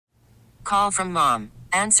Call from mom.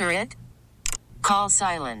 Answer it. Call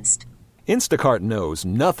silenced. Instacart knows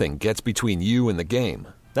nothing gets between you and the game.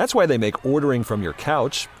 That's why they make ordering from your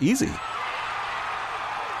couch easy.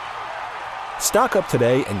 Stock up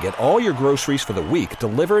today and get all your groceries for the week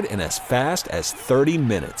delivered in as fast as 30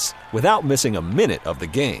 minutes without missing a minute of the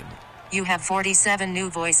game. You have 47 new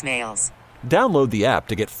voicemails. Download the app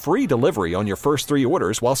to get free delivery on your first 3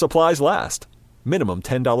 orders while supplies last. Minimum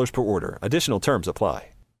 $10 per order. Additional terms apply.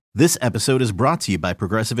 This episode is brought to you by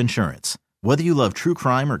Progressive Insurance. Whether you love true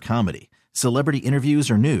crime or comedy, celebrity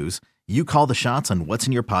interviews or news, you call the shots on what's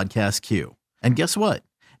in your podcast queue. And guess what?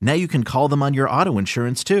 Now you can call them on your auto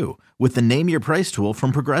insurance too with the Name Your Price tool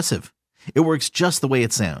from Progressive. It works just the way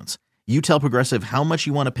it sounds. You tell Progressive how much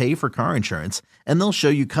you want to pay for car insurance, and they'll show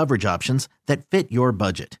you coverage options that fit your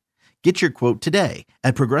budget. Get your quote today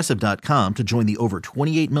at Progressive.com to join the over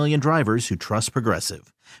 28 million drivers who trust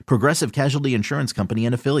Progressive. Progressive Casualty Insurance Company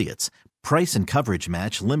and Affiliates. Price and coverage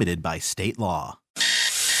match limited by state law.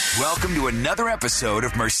 Welcome to another episode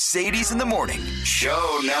of Mercedes in the Morning.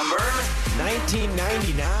 Show number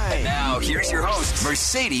 1999. Now, here's your host,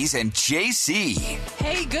 Mercedes and JC.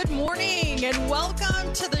 Hey, good morning and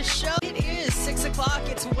welcome to the show. It is 6 o'clock.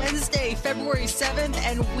 It's Wednesday, February 7th,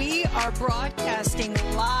 and we are broadcasting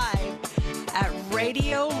live at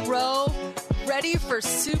Radio Row, ready for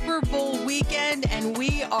Super Bowl weekend, and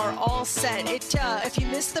we are all set. If you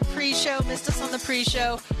missed the pre-show, missed us on the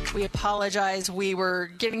pre-show, we apologize. We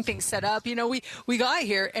were getting things set up. You know, we got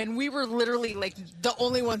here, and we were literally like the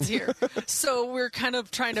only ones here. So we're kind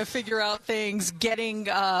of trying to figure out things, getting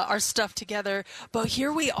our stuff together. But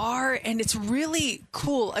here we are, and it's really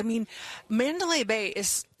cool. I mean, Mandalay Bay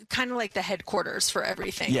is kind of like the headquarters for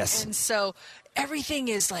everything. Yes. And so everything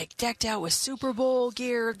is like decked out with Super Bowl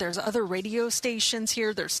gear. There's other radio stations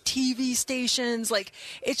here. There's TV stations. Like,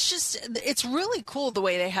 it's really cool the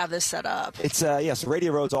way they have this set up. It's, so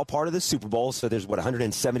Radio Road's all part of the Super Bowl. So there's,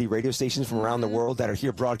 170 radio stations from around the world that are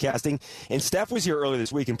here broadcasting. And Steph was here earlier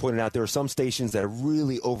this week and pointed out there are some stations that are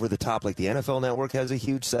really over the top. Like the NFL Network has a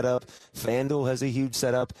huge setup. FanDuel has a huge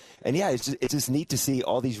setup. And yeah, it's just neat to see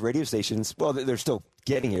all these radio stations. Well, they're still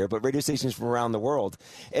getting here, but radio stations from around the world.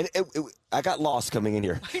 And I got lost coming in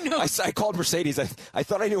here. I know. I called Mercedes. I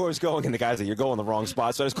thought I knew where I was going, and the guy's like, "You're going the wrong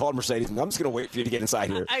spot." So I just called Mercedes, and I'm just going to wait for you to get inside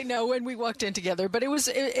here. I know, when we walked in together, but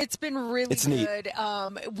it's been really good. Neat.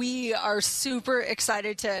 We are super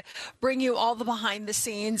excited to bring you all the behind the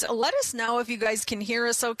scenes. Let us know if you guys can hear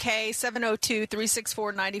us okay.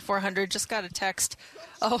 702-364-9400. Just got a text.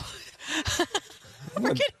 Oh,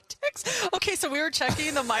 we're getting text. Okay, so we were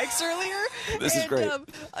checking the mics earlier. This is great.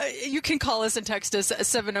 You can call us and text us at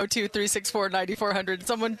 702-364-9400.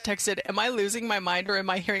 Someone texted, "Am I losing my mind or am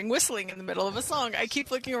I hearing whistling in the middle of a song? I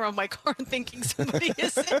keep looking around my car and thinking somebody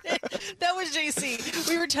is in it." That was JC.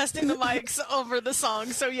 We were testing the mics over the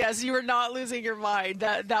song. So, yes, you were not losing your mind.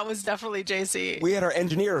 That was definitely JC. We had our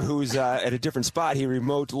engineer who's at a different spot. He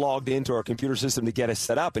remote logged into our computer system to get us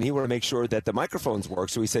set up, and he wanted to make sure that the microphones work.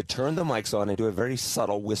 So he said, "Turn the mics on and do a very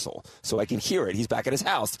subtle whistle so I can hear it." He's back at his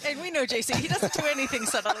house. And we know JC. He doesn't do anything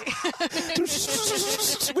subtly.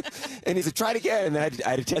 And he said, "Try it again." And then I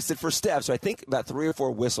had to test it for Steph. So I think about 3 or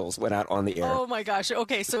 4 whistles went out on the air. Oh, my gosh.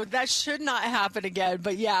 Okay, so that should not happen again.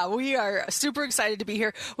 But, yeah, we are super excited to be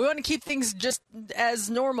here. We want to keep things just as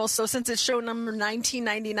normal. So since it's show number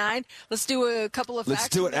 1999, let's do a couple of facts. Let's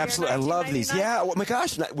do it. Absolutely. I love these. Yeah. Oh, my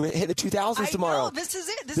gosh. We're hitting the 2000s tomorrow. I know. This is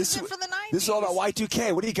it. This is it for the 90s. This is all about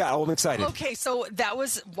Y2K. What do you got? Oh, I'm excited. Okay, so that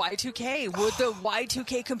was Y2K. Would the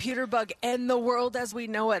Y2K computer bug end the world as we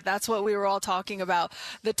know it? That's what we were all talking about.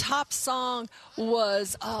 The top song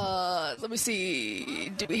was, let me see,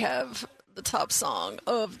 do we have the top song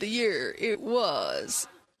of the year? It was,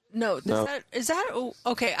 is that,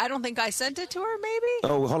 okay, I don't think I sent it to her, maybe?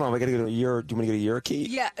 Oh, hold on, I gotta go to your, do you want to go to your key?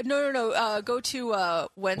 Yeah, no, go to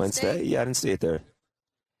Wednesday. Wednesday? Yeah, I didn't see it there.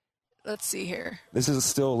 Let's see here. This is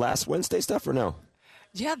still last Wednesday stuff or no?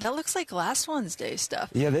 Yeah, that looks like last Wednesday stuff.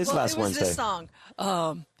 Yeah, this is last Wednesday. This song.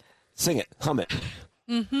 Sing it. Hum it.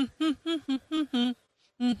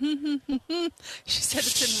 She said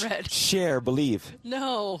it's in red. Share, believe.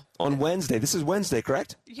 No. On Wednesday. This is Wednesday,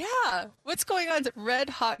 correct? Yeah. What's going on? Red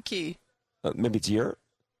hotkey. Maybe it's your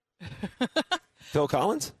Phil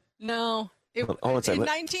Collins? No. In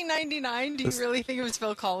 1999, do you really think it was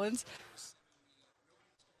Phil Collins?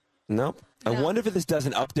 Nope. No. I wonder if this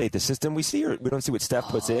doesn't update the system we see, or we don't see what Steph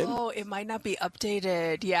puts in. Oh, it might not be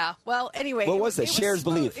updated. Yeah. Well, anyway. What was that? Shares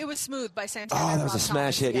Believe. It was Smooth by Santana. Oh, that was a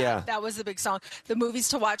smash hit, yeah. That was the big song. The movies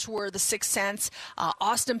to watch were The Sixth Sense,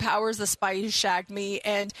 Austin Powers, The Spy Who Shagged Me,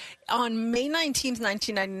 and on May 19th,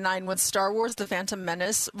 1999, when Star Wars The Phantom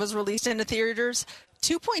Menace was released into theaters,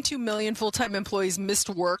 2.2 million full-time employees missed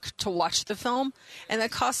work to watch the film, and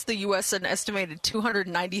that cost the U.S. an estimated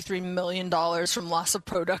 $293 million from loss of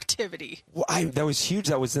productivity. Well, that was huge.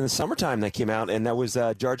 That was in the summertime that came out, and that was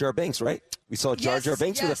Jar Jar Binks, right? We saw Jar Jar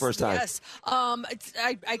Binks for the first time. Yes.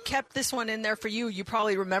 I kept this one in there for you. You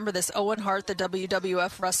probably remember this. Owen Hart, the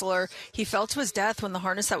WWF wrestler, he fell to his death when the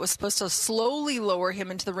harness that was supposed to slowly lower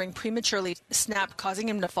him into the ring prematurely snapped, causing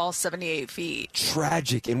him to fall 78 feet.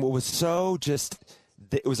 Tragic. And what was so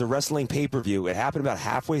it was a wrestling pay-per-view. It happened about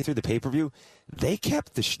halfway through the pay-per-view. They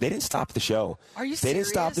kept they didn't stop the show. Are you serious? They didn't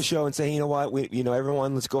stop the show and say, you know what,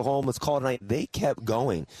 everyone, let's go home, let's call it a night. They kept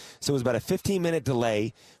going. So it was about a 15-minute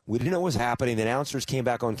delay. We didn't know what was happening. The announcers came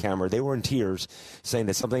back on camera. They were in tears, saying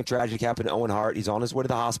that something tragic happened to Owen Hart. He's on his way to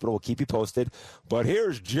the hospital. We'll keep you posted. But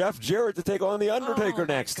here's Jeff Jarrett to take on The Undertaker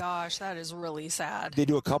next. Oh, my gosh, that is really sad. They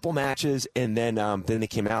do a couple matches, and then they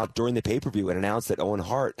came out during the pay-per-view and announced that Owen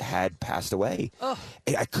Hart had passed away. Oh.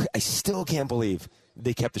 I still can't believe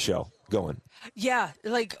they kept the show going. Yeah,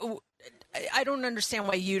 I don't understand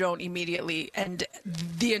why you don't immediately end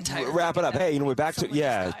the entire wrap it up. Hey, we're back to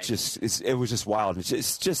it was just wild.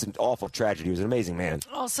 It's just an awful tragedy. He was an amazing man.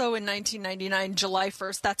 Also in 1999, July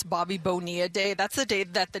 1st, that's Bobby Bonilla Day. That's the day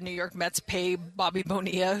that the New York Mets pay Bobby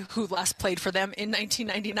Bonilla, who last played for them in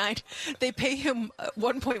 1999. They pay him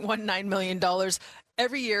 $1.19 million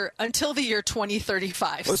every year until the year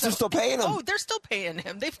 2035. Oh, so they're still paying him? Oh, they're still paying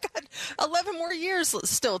him. They've got 11 more years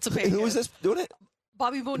still to pay him. Who is this doing it?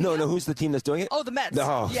 Bobby Bonilla. No, who's the team that's doing it? Oh, the Mets.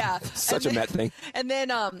 No, yeah. Such a Met thing. And then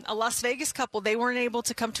a Las Vegas couple, they weren't able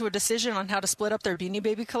to come to a decision on how to split up their Beanie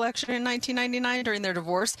Baby collection in 1999 during their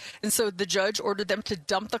divorce. And so the judge ordered them to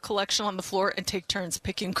dump the collection on the floor and take turns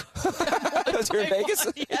picking. That was here in Vegas?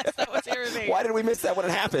 Yes, that was here in Vegas. Why did we miss that when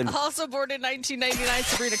it happened? Also born in 1999,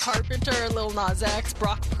 Sabrina Carpenter, Lil Nas X,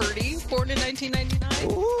 Brock Purdy, born in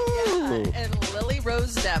 1999. Ooh. Yeah, and Lily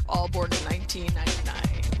Rose Depp, all born in 1999.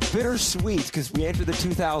 Bittersweet, because we enter the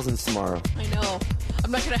 2000s tomorrow. I know.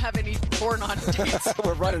 I'm not going to have any born on dates.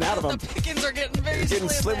 We're running out of them. The pickings are getting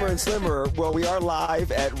slimmer and slimmer. Well, we are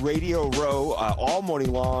live at Radio Row all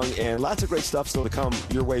morning long, and lots of great stuff still to come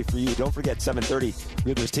your way for you. Don't forget, 7:30,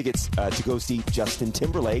 we have those tickets to go see Justin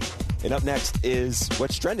Timberlake. And up next is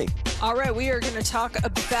What's Trending. All right, we are going to talk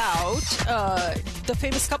about the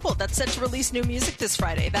famous couple that's set to release new music this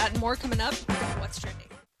Friday. That and more coming up. What's Trending?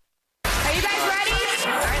 Are you guys ready? All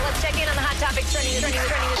right, let's check in on the hot topics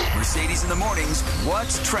trending. Mercedes in the mornings.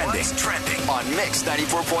 What's trending? On Mix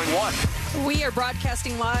 94.1. We are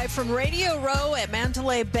broadcasting live from Radio Row at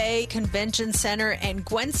Mandalay Bay Convention Center, and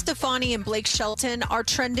Gwen Stefani and Blake Shelton are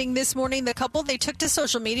trending this morning. The couple, they took to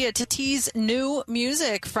social media to tease new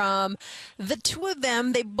music from the two of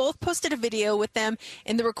them. They both posted a video with them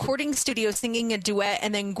in the recording studio singing a duet,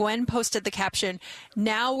 and then Gwen posted the caption,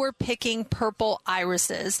 "Now we're picking purple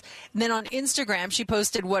irises." And then on Instagram, she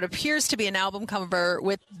posted what appears to be an album cover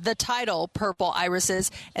with the title Purple Irises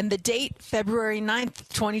and the date February 9th,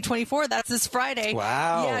 2024. That's this Friday.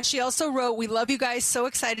 Wow. Yeah, she also wrote, "We love you guys. So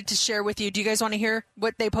excited to share with you." Do you guys want to hear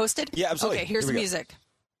what they posted? Yeah, absolutely. Okay, here's the music.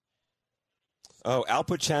 Oh,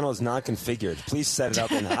 output channel is not configured. Please set it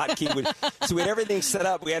up in hotkey. So we had everything set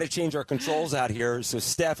up. We had to change our controls out here. So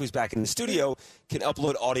Steph, who's back in the studio, can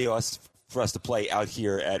upload audio for us to play out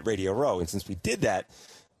here at Radio Row. And since we did that,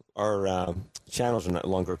 our channels are no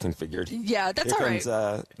longer configured. Yeah, that's here all right.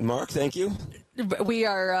 Comes, Mark, thank you. We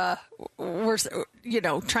are, we're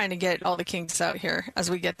trying to get all the kinks out here as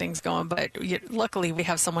we get things going. But luckily, we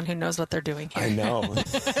have someone who knows what they're doing here. I know.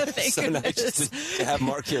 Thank so goodness. nice to have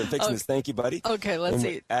Mark here fixing this. Thank you, buddy. Okay, let's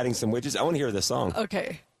see. Adding some widgets. I want to hear the song.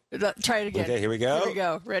 Okay, try it again. Okay, here we go. Here we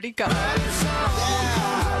go. Ready? Go. Yeah.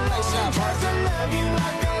 Nice job, Mark.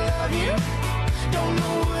 Don't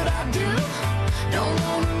know what I do. Don't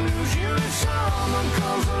want to lose you if someone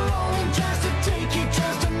comes along just to take you,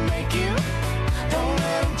 just to make you. Don't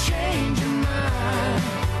let them change your mind.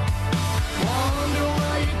 Wonder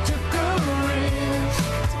why you took a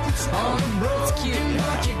risk on a broken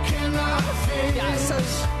heart you cannot fix. Yeah, so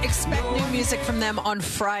expect new music from them on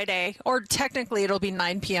Friday, or technically it'll be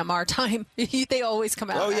 9 p.m. our time. They always come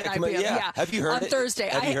out at 9 p.m. Yeah. Have you heard on it? Thursday.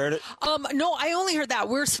 Have you heard it? No, I only heard that.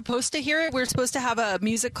 We're supposed to hear it. We're supposed to have a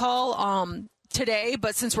music call today,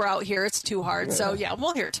 but since we're out here, it's too hard. So, yeah,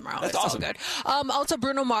 we'll hear it tomorrow. That's it's awesome. All good. Also,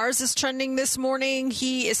 Bruno Mars is trending this morning.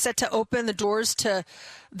 He is set to open the doors to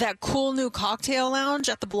that cool new cocktail lounge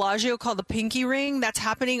at the Bellagio called the Pinky Ring. That's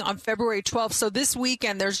happening on February 12th. So this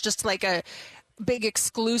weekend, there's just like a big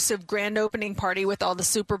exclusive grand opening party with all the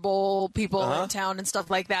Super Bowl people in town and stuff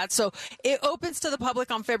like that. So it opens to the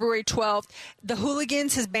public on February 12th. The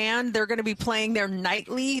Hooligans, his band, they're going to be playing there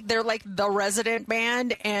nightly. They're like the resident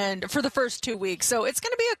band, and for the first 2 weeks. So it's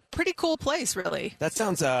going to be a pretty cool place, really. That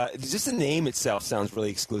sounds, just the name itself sounds really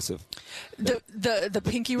exclusive. The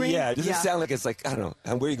Pinky Ring? Yeah, does it sound like it's like, I don't know,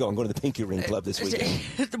 and where are you going? I'm going to the Pinky Ring Club this weekend.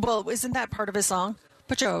 Well, isn't that part of his song?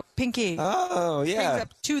 Put your pinky rings up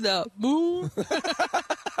to the moon.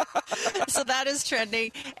 So that is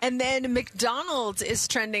trending. And then McDonald's is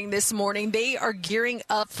trending this morning. They are gearing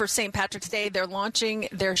up for St. Patrick's Day. They're launching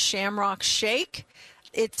their Shamrock Shake.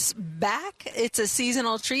 It's back. It's a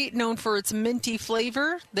seasonal treat known for its minty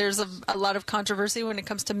flavor. There's a lot of controversy when it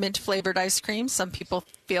comes to mint-flavored ice cream. Some people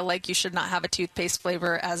feel like you should not have a toothpaste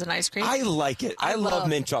flavor as an ice cream. I like it. I love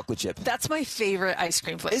mint chocolate chip. That's my favorite ice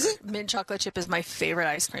cream flavor. Is it? Mint chocolate chip is my favorite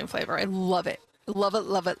ice cream flavor. I love it. Love it,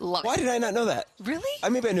 love it, love it. Why did I not know that? Really?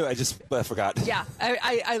 Maybe I knew. I just forgot. Yeah,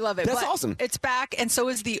 I love it. That's but awesome. It's back, and so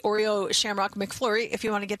is the Oreo Shamrock McFlurry, if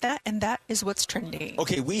you want to get that, and that is what's trending.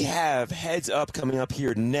 Okay, we have Heads Up coming up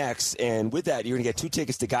here next, and with that, you're going to get 2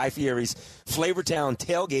 tickets to Guy Fieri's Flavortown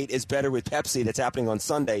Tailgate is Better with Pepsi. That's happening on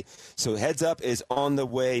Sunday. So Heads Up is on the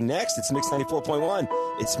way next. It's Mix 94.1.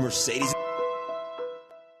 It's Mercedes.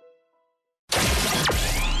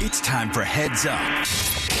 It's time for Heads Up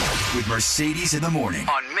with Mercedes in the Morning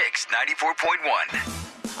on Mix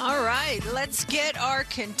 94.1. All right, let's get our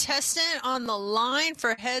contestant on the line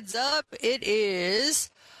for Heads Up. It is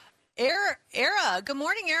Era. Good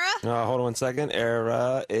morning, Era. Hold on 1 second.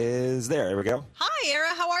 Era is there. There we go. Hi,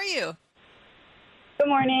 Era. How are you? Good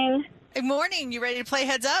morning. Good morning. You ready to play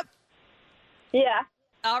Heads Up? Yeah.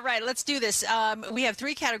 All right, let's do this. We have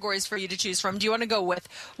 3 categories for you to choose from. Do you want to go with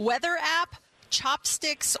weather app,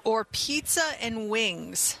 chopsticks, or pizza and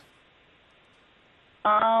wings?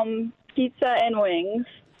 Pizza and wings.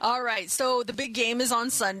 All right, so the big game is on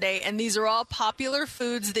Sunday, and these are all popular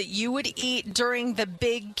foods that you would eat during the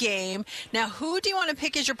big game. Now, who do you want to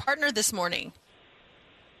pick as your partner this morning?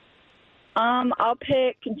 I'll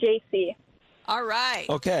pick JC. All right.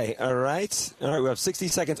 Okay, all right. All right, we have 60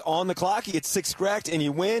 seconds on the clock. You get 6 correct, and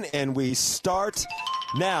you win, and we start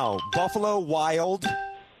now. Buffalo Wild.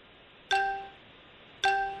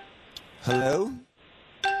 Hello?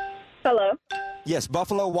 Hello. Yes,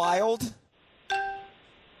 Buffalo Wild.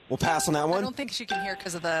 We'll pass on that one. I don't think she can hear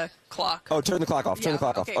because of the clock. Oh, turn the clock off. Turn Yeah, the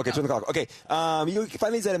clock okay, off. Okay, go. turn the clock off. Okay. You can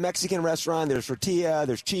find these at a Mexican restaurant. There's tortilla.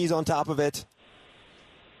 There's cheese on top of it.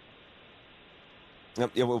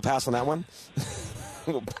 Yep, yeah, we'll pass on that one.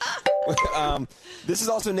 This is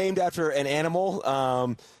also named after an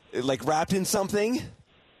animal, like wrapped in something.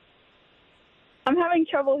 I'm having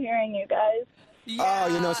trouble hearing you guys. Yeah.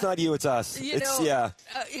 Oh, it's not you, it's us. Hang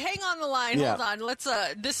on the line. Yeah. Hold on. Let's.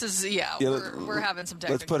 This is. We're having some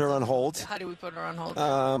technical. Let's put her on hold. How do we put her on hold?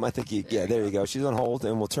 I think there you go. She's on hold,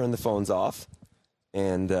 and we'll turn the phones off.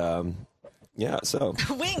 And so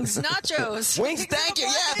Wings, nachos. Wings, thank you.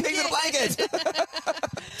 Yeah, pigs in a blanket.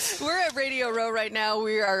 We're at Radio Row right now.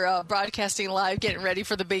 We are broadcasting live, getting ready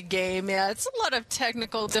for the big game. Yeah, it's a lot of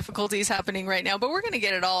technical difficulties happening right now, but we're going to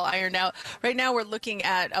get it all ironed out. Right now, we're looking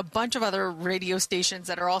at a bunch of other radio stations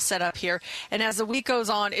that are all set up here. And as the week goes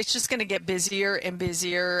on, it's just going to get busier and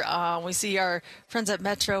busier. We see our friends at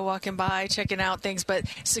Metro walking by, checking out things, but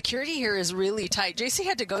security here is really tight. JC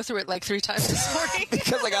had to go through it like 3 times this morning.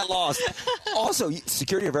 Because I got lost. Also,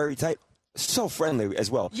 security are very tight. So friendly as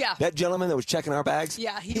well. Yeah. That gentleman that was checking our bags.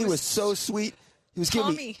 Yeah, he was so sweet. He was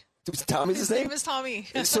giving me. Tommy's his name? His name is Tommy.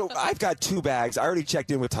 So I've got 2 bags. I already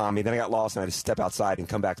checked in with Tommy. Then I got lost and I had to step outside and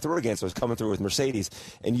come back through again. So I was coming through with Mercedes.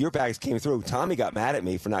 And your bags came through. Tommy got mad at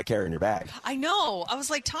me for not carrying your bag. I know. I was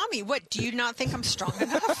like, Tommy, what? Do you not think I'm strong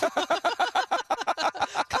enough?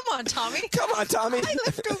 Come on, Tommy. Come on, Tommy. I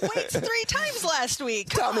lifted weights 3 times last week.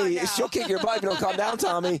 Tommy, she'll kick your butt if you don't calm down,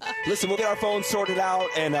 Tommy. Listen, we'll get our phones sorted out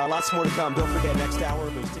and lots more to come. Don't forget, next hour,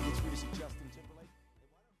 those tickets for you to see Justin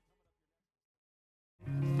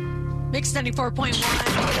Timberlake. Mix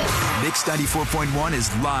 94.1. Mix 94.1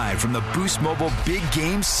 is live from the Boost Mobile Big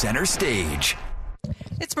Game Center Stage.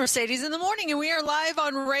 It's Mercedes in the Morning, and we are live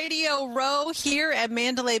on Radio Row here at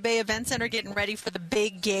Mandalay Bay Event Center, getting ready for the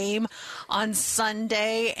big game on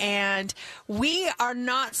Sunday. And we are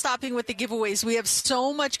not stopping with the giveaways. We have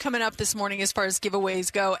so much coming up this morning as far as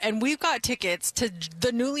giveaways go. And we've got tickets to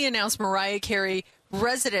the newly announced Mariah Carey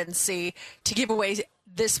residency to give away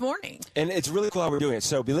this morning. And it's really cool how we're doing it.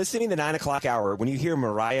 So be listening to the 9 o'clock hour. When you hear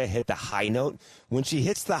Mariah hit the high note, when she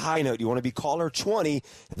hits the high note, you want to be caller 20.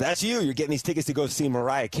 If that's you, you're getting these tickets to go see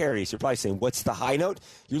Mariah Carey. So you're probably saying, what's the high note?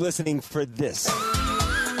 You're listening for this.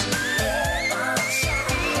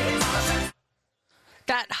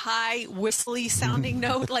 that high whistly sounding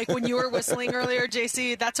note, like when you were whistling earlier,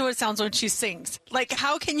 JC, that's what it sounds when she sings. Like,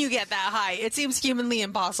 how can you get that high? It seems humanly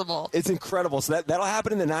impossible. It's incredible. So that'll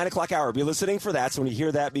happen in the 9 o'clock hour. Be listening for that. So when you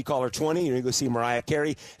hear that, be caller 20. You're going to go see Mariah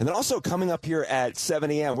Carey. And then also coming up here at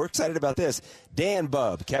 7 a.m., we're excited about this.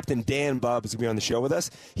 Bubb, Captain Dan Bubb is going to be on the show with us.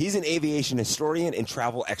 He's an aviation historian and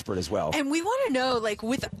travel expert as well. And we want to know, like,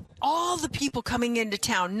 with all the people coming into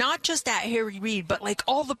town, not just at Harry Reid, but like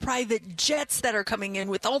all the private jets that are coming in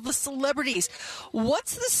with all the celebrities,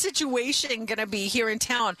 what's the situation going to be here in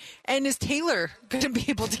town? And is Taylor going to be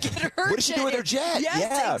able to get her What does she do with her jet? Yes,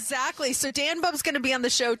 Yeah. exactly. So Dan Bubb's going to be on the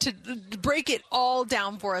show to break it all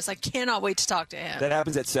down for us. I cannot wait to talk to him. That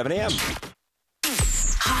happens at 7 a.m.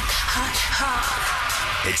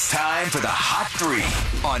 It's time for the Hot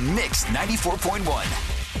 3 on Mix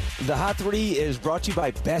 94.1. The Hot 3 is brought to you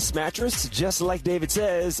by Best Mattress. Just like David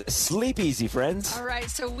says, sleep easy, friends. All right,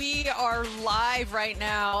 so we are live right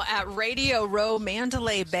now at Radio Row,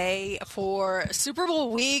 Mandalay Bay for Super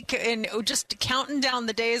Bowl week and just counting down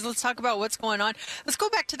the days. Let's talk about what's going on. Let's go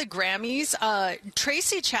back to the Grammys.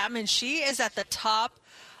 Tracy Chapman, she is at the top.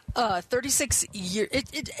 36 years.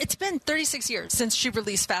 It's been 36 years since she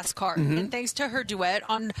released Fast Car. And thanks to her duet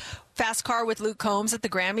on Fast Car with Luke Combs at the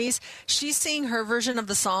Grammys, she's seeing her version of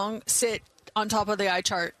the song sit on top of the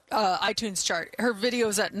iTunes chart. Her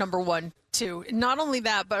video's at number 1, too. Not only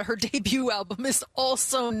that, but her debut album is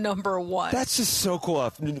also number 1. That's just so cool.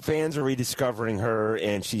 Fans are rediscovering her,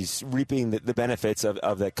 and she's reaping the benefits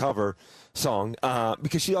of that cover song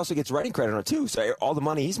because she also gets writing credit on it, too. So all the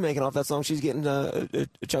money he's making off that song, she's getting a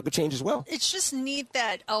chunk of change as well. It's just neat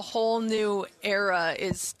that a whole new era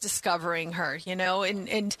is discovering her, you know?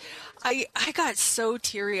 And I got so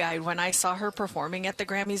teary-eyed when I saw her performing at the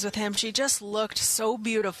Grammys with him. She just looked so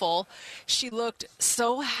beautiful. She looked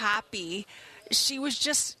so happy. She was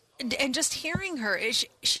just... And just hearing her,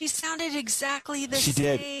 she sounded exactly the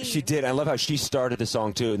same. She did. I love how she started the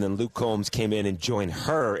song, too, and then Luke Combs came in and joined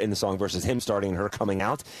her in the song versus him starting and her coming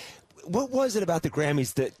out. What was it about the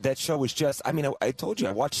Grammys that show was just, I mean, I told you,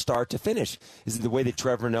 I watched start to finish. Is it the way that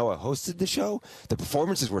Trevor Noah hosted the show? The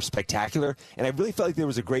performances were spectacular, and I really felt like there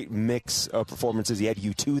was a great mix of performances. He had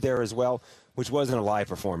U2 there as well, which wasn't a live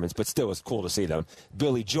performance, but still was cool to see them.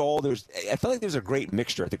 Billy Joel, I felt like there was a great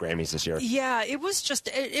mixture at the Grammys this year. Yeah, it was just,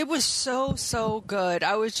 it was so good.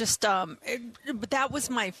 I was just, that was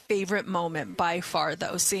my favorite moment by far,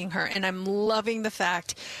 though, seeing her. And I'm loving the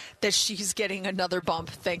fact that she's getting another bump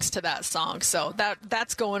thanks to that song. So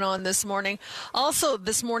that's going on this morning. Also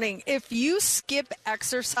this morning, if you skip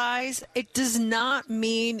exercise, it does not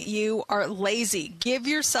mean you are lazy. Give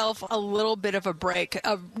yourself a little bit of a break.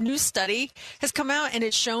 A new study has come out and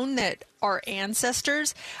it's shown that our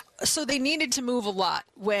ancestors, so they needed to move a lot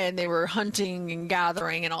when they were hunting and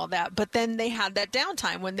gathering and all that, but then they had that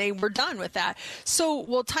downtime when they were done with that. So,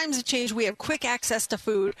 well, times have changed. We have quick access to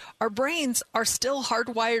food. Our brains are still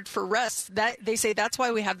hardwired for rest. That they say that's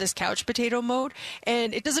why we have this couch potato mode.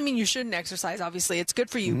 And it doesn't mean you shouldn't exercise. Obviously, it's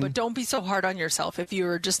good for you, but don't be so hard on yourself if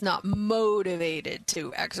you're just not motivated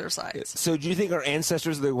to exercise. So do you think our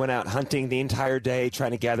ancestors, they went out hunting the entire day,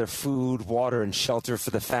 trying to gather food, water, and shelter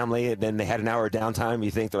for the family, and then they had an hour of downtime?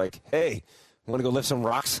 You think they're like, hey, want to go lift some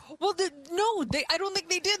rocks? Well, no, I don't think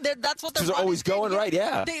they did. That's what they're always going, right?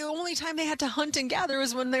 Yeah. The only time they had to hunt and gather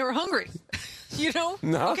was when they were hungry. You know?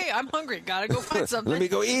 No. Okay, I'm hungry. Gotta go find something. Let me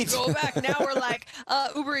go eat. Go back. Now we're like,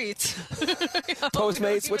 Uber Eats.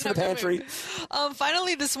 Postmates, what's in the pantry?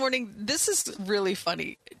 Finally this morning, this is really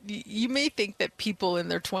funny. You may think that people in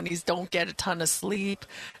their 20s don't get a ton of sleep.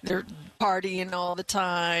 They're partying all the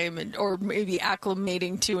time or maybe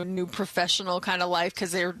acclimating to a new professional kind of life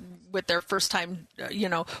because they're with their first time,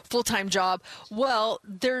 full-time job. Well,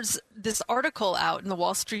 there's this article out in the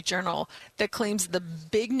Wall Street Journal that claims the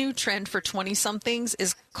big new trend for 20-somethings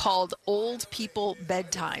is called old people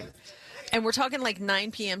bedtime. And we're talking like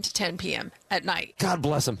 9 p.m. to 10 p.m. at night. God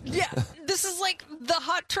bless them. Yeah, this is like the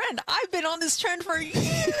hot trend. I've been on this trend for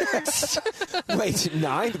years. Wait, 9?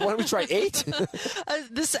 Why don't we try 8?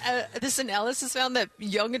 This analysis found that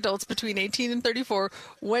young adults between 18 and 34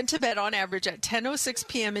 went to bed on average at 10:06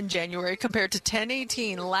 p.m. in January compared to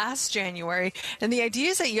 10:18 last January. And the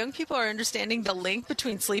idea is that young people are understanding the link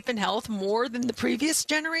between sleep and health more than the previous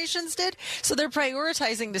generations did. So they're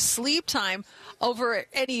prioritizing the sleep time over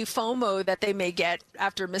any FOMO that they may get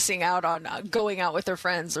after missing out on going out with their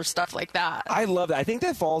friends or stuff like that. I love that. I think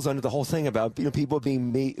that falls under the whole thing about people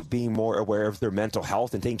being more aware of their mental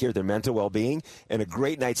health and taking care of their mental well-being. And a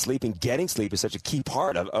great night's sleep and getting sleep is such a key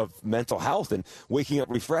part of mental health and waking up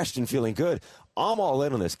refreshed and feeling good. I'm all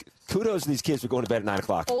in on this. Kudos to these kids for going to bed at 9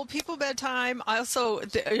 o'clock. Old people bedtime. Also,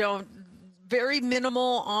 very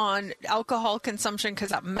minimal on alcohol consumption because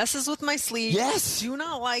that messes with my sleep. Yes. Do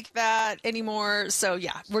not like that anymore. So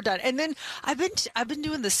yeah, we're done. And then I've been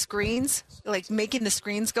doing the screens, like making the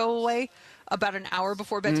screens go away about an hour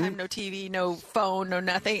before bedtime. No TV, no phone, no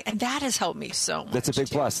nothing. And that has helped me so much. That's a big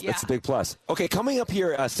plus. Yeah. That's a big plus. Okay, coming up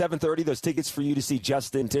here 7:30, those tickets for you to see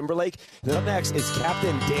Justin Timberlake. And then up next is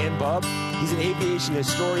Captain Dan Bubb. He's an aviation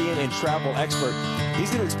historian and travel expert. He's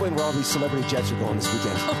going to explain where all these celebrity jets are going this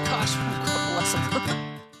weekend. Oh gosh, God bless them.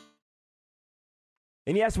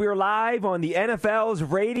 And yes, we are live on the NFL's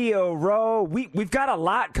Radio Row. We've got a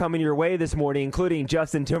lot coming your way this morning, including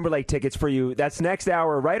Justin Timberlake tickets for you. That's next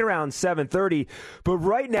hour, right around 7:30. But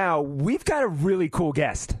right now, we've got a really cool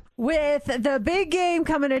guest. With the big game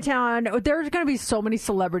coming to town, there's going to be so many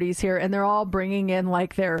celebrities here, and they're all bringing in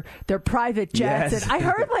like their private jets. Yes. And I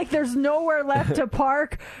heard like there's nowhere left to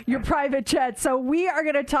park your private jet. So we are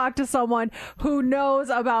going to talk to someone who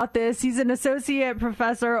knows about this. He's an associate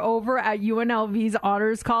professor over at UNLV's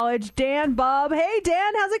Honors College, Dan Bubb. Hey,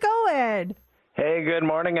 Dan, how's it going? Hey, good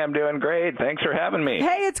morning. I'm doing great. Thanks for having me.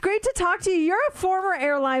 Hey, it's great to talk to you. You're a former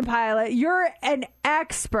airline pilot. You're an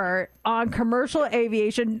expert on commercial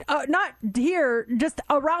aviation, not here, just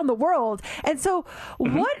around the world. And so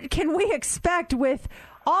what can we expect with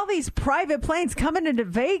all these private planes coming into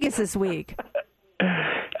Vegas this week?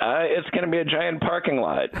 It's going to be a giant parking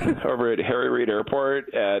lot over at Harry Reid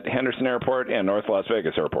Airport, at Henderson Airport, and North Las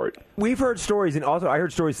Vegas Airport. We've heard stories, and also I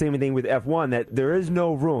heard stories, same thing with F1, that there is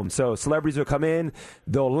no room. So celebrities will come in,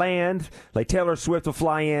 they'll land, like Taylor Swift will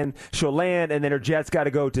fly in, she'll land, and then her jet's got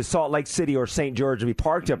to go to Salt Lake City or St. George and be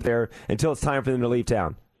parked up there until it's time for them to leave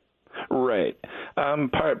town. Right.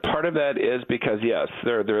 Part of that is because, yes,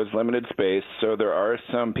 there is limited space, so there are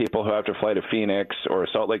some people who have to fly to Phoenix or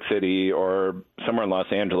Salt Lake City or somewhere in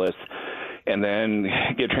Los Angeles and then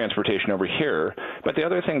get transportation over here. But the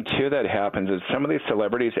other thing, too, that happens is some of these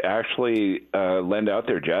celebrities actually lend out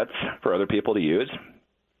their jets for other people to use.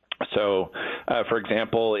 So, for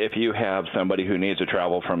example, if you have somebody who needs to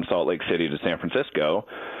travel from Salt Lake City to San Francisco,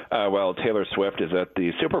 while Taylor Swift is at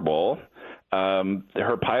the Super Bowl,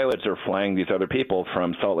 her pilots are flying these other people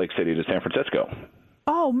from Salt Lake City to San Francisco.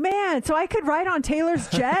 Oh, man. So I could ride on Taylor's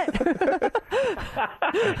jet? You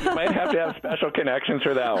might have to have special connections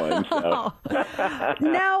for that one. So.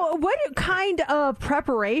 Now, what kind of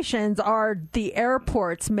preparations are the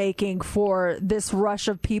airports making for this rush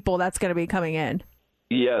of people that's going to be coming in?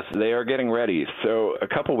 Yes, they are getting ready. So a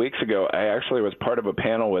couple weeks ago, I actually was part of a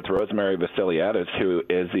panel with Rosemary Vasiliadis, who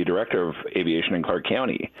is the director of aviation in Clark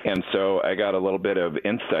County. And so I got a little bit of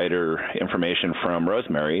insider information from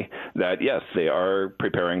Rosemary that, yes, they are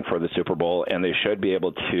preparing for the Super Bowl, and they should be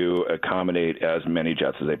able to accommodate as many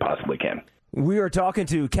jets as they possibly can. We are talking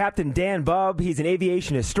to Captain Dan Bubb. He's an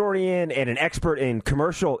aviation historian and an expert in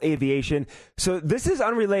commercial aviation. So this is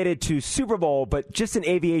unrelated to Super Bowl, but just an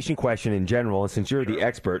aviation question in general. And since you're the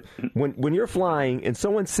expert, when you're flying and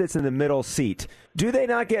someone sits in the middle seat, do they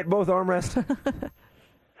not get both armrests?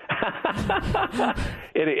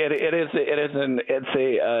 It's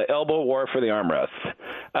a elbow war for the armrests.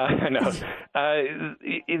 No,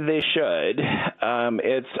 they should.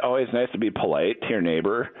 It's always nice to be polite to your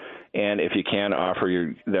neighbor, and if you can,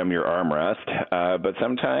 offer them your armrest. But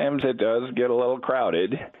sometimes it does get a little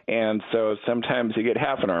crowded, and so sometimes you get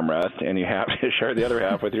half an armrest, and you have to share the other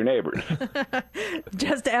half with your neighbors.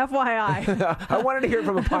 Just FYI. I wanted to hear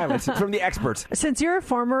from a pilot, from the experts. Since you're a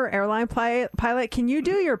former airline pilot, can you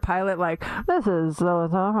do your pilot like, this is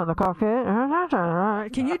so-and-so from the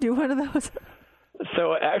cockpit? Can you do one of those?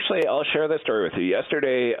 So actually, I'll share this story with you.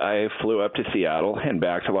 Yesterday, I flew up to Seattle and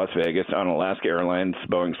back to Las Vegas on Alaska Airlines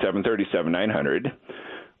Boeing 737-900,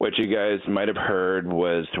 which you guys might have heard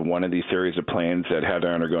was one of these series of planes that had to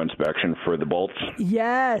undergo inspection for the bolts.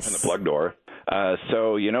 Yes. And the plug door.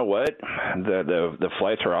 So you know what? The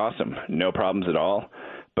flights are awesome. No problems at all.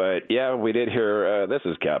 But, yeah, we did hear, this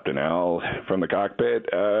is Captain Al from the cockpit.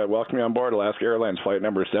 Welcome you on board Alaska Airlines flight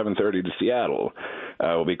number 730 to Seattle.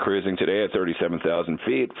 We'll be cruising today at 37,000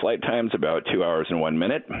 feet. Flight time's about 2 hours and 1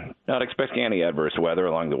 minute. Not expecting any adverse weather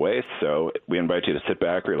along the way, so we invite you to sit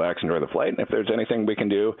back, relax, enjoy the flight. And if there's anything we can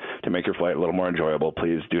do to make your flight a little more enjoyable,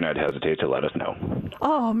 please do not hesitate to let us know.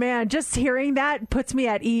 Oh, man, just hearing that puts me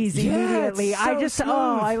at ease immediately.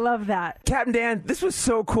 I love that. Captain Dan, this was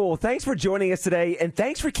so cool. Thanks for joining us today, and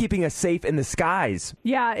thanks for keeping us safe in the skies.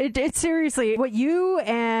 Yeah, it's seriously what you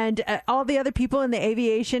and all the other people in the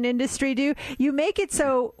aviation industry do. You make it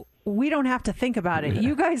so we don't have to think about it.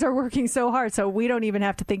 You guys are working so hard, so we don't even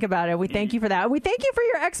have to think about it. We thank you for that. We thank you for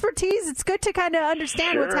your expertise. It's good to kind of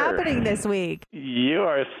understand what's happening this week. You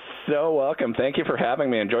are so welcome. Thank you for having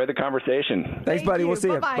me. Enjoy the conversation. Thanks, buddy. We'll see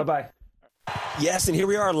you. Bye-bye. Bye-bye. Yes, and here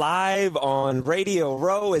we are live on Radio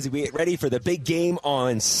Row as we get ready for the big game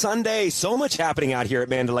on Sunday. So much happening out here at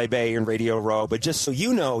Mandalay Bay and Radio Row. But just so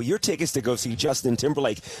you know, your tickets to go see Justin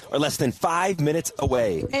Timberlake are less than 5 minutes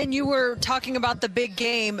away. And you were talking about the big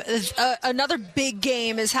game. Another big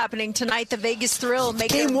game is happening tonight. The Vegas Thrill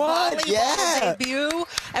making their volleyball debut.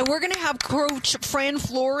 And we're going to have Coach Fran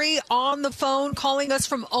Flory on the phone calling us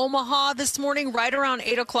from Omaha this morning right around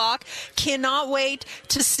 8 o'clock. Cannot wait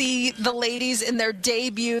to see the ladies in their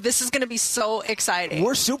debut. This is going to be so exciting.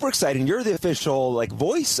 We're super excited. You're the official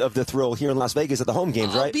voice of the Thrill here in Las Vegas at the home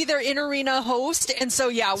games, right? I'll be their in-arena host, and so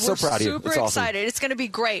we're super excited. Awesome. It's going to be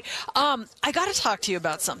great. I got to talk to you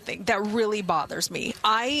about something that really bothers me.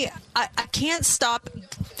 I can't stop.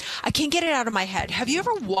 I can't get it out of my head. Have you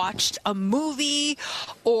ever watched a movie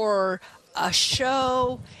or a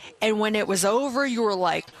show, and when it was over, you were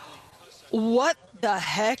like, what the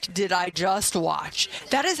heck did I just watch?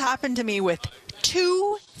 That has happened to me with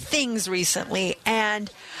two things recently, and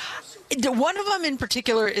one of them in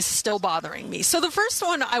particular is still bothering me. So the first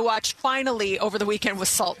one I watched finally over the weekend was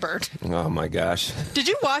Saltburn. Oh my gosh! Did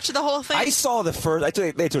you watch the whole thing? I saw the first. I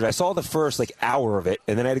saw the first hour of it,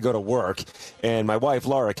 and then I had to go to work. And my wife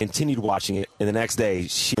Laura continued watching it, and the next day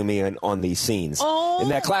she put me in on these scenes. Oh, in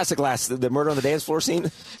that classic the murder on the dance floor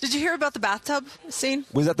scene. Did you hear about the bathtub scene?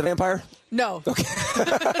 Was that the vampire? No. Okay.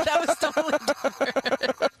 That was totally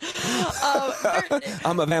different.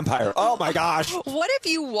 I'm a vampire. Oh, my gosh. What have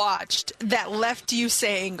you watched that left you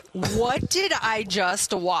saying, what did I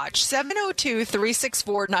just watch?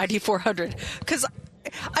 702-364-9400. Because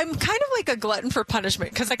I'm kind of like a glutton for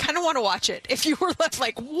punishment because I kind of want to watch it. If you were left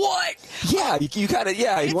like, what? Yeah, you kind of,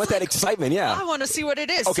 you want that excitement, yeah. I want to see what it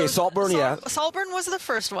is. Okay, so, Saltburn, Saltburn was the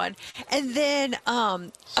first one. And then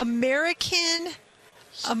American,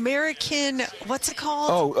 what's it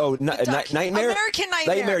called? Nightmare? American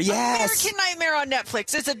Nightmare. Yes. American Nightmare on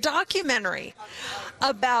Netflix. It's a documentary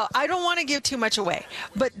about, I don't want to give too much away,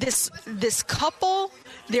 but this couple,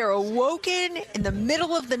 they're awoken in the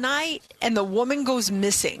middle of the night and the woman goes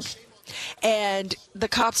missing. And the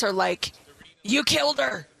cops are like, you killed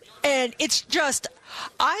her. And it's just,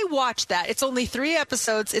 I watched that. It's only 3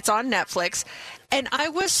 episodes. It's on Netflix. And I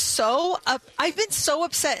was I've been so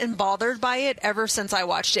upset and bothered by it ever since I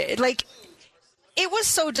watched it. It was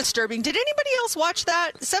so disturbing. Did anybody else watch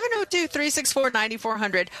that?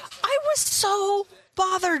 702-364-9400. I was so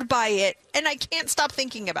bothered by it, and I can't stop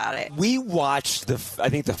thinking about it. We watched the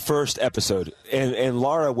first episode, and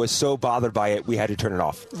Laura was so bothered by it, we had to turn it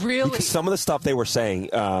off. Really? Because some of the stuff they were saying,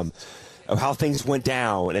 of how things went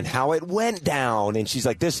down and how it went down, and she's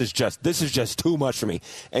like, this is just too much for me.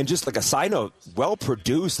 And just like a side note, well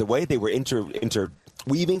produced, the way they were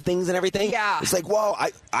interweaving things and everything. Yeah. It's like, whoa,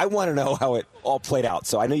 I want to know how it all played out.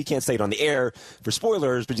 So I know you can't say it on the air for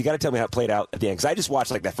spoilers, but you got to tell me how it played out at the end, because I just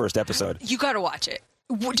watched that first episode. You got to watch it.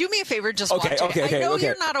 Do me a favor, just watch it. I know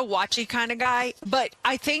you're not a watchy kind of guy, but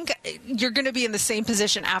I think you're going to be in the same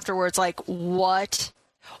position afterwards. Like, what?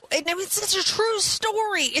 I mean, it's such a true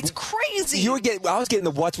story. It's crazy. I was getting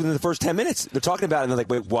the what's within the first 10 minutes. They're talking about it, and they're like,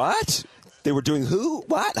 wait, what? They were doing who?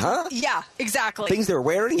 What? Huh? Yeah, exactly. Things they were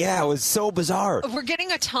wearing? Yeah, it was so bizarre. We're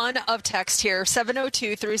getting a ton of text here.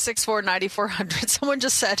 702-364-9400. Someone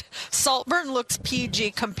just said, Saltburn looks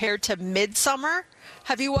PG compared to Midsummer.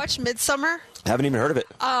 Have you watched Midsummer? Haven't even heard of it.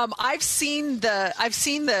 I've seen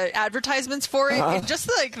the advertisements for it. And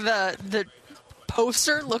just like the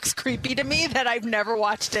poster looks creepy to me that I've never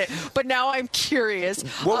watched it, but now I'm curious.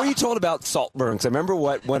 What were you told about Saltburn? Because I remember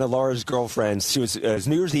what one of Laura's girlfriends, she was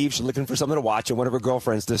New Year's Eve, she was looking for something to watch, and one of her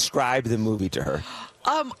girlfriends described the movie to her.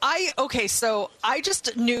 So I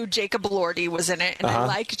just knew Jacob Elordi was in it, and I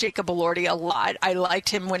like Jacob Elordi a lot. I liked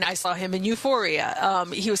him when I saw him in Euphoria.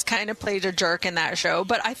 He was kind of played a jerk in that show,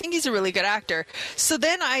 but I think he's a really good actor. So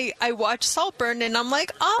then I watched Saltburn, and I'm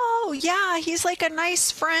like, oh, yeah, he's like a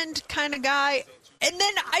nice friend kind of guy. And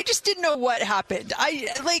then I just didn't know what happened.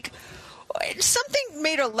 Something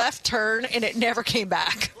made a left turn, and it never came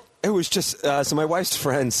back. It was just, so my wife's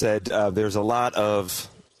friend said there's a lot of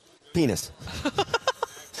penis.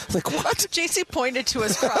 Like, what? JC pointed to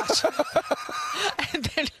his crotch. And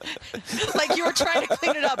then, like you were trying to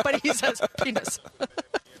clean it up, but he says penis.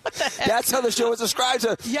 What the heck? That's how the show was described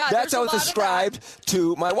to. Yeah, that's how it's described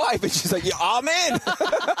to my wife, and she's like, "Yeah, I'm in."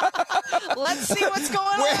 Let's see what's going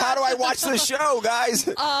on. How do I watch the show, guys?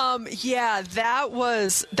 Yeah, that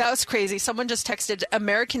was crazy. Someone just texted,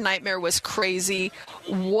 "American Nightmare was crazy.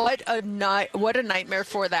 What a nightmare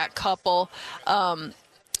for that couple."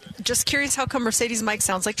 Just curious how come Mercedes' mic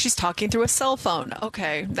sounds like she's talking through a cell phone.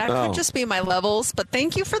 Okay, that could just be my levels, but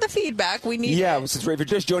thank you for the feedback. We need it. Since if you're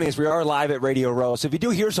just joining us, we are live at Radio Row. So if you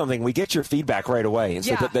do hear something, we get your feedback right away. And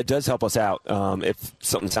so that does help us out. If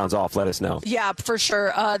something sounds off, let us know. Yeah, for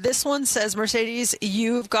sure. This one says, Mercedes,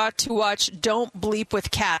 you've got to watch Don't Bleep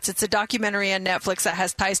with Cats. It's a documentary on Netflix that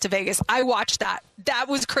has ties to Vegas. I watched that. That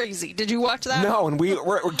was crazy. Did you watch that? No, and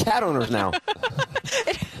we're cat owners now.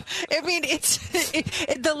 I mean,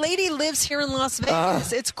 the lady lives here in Las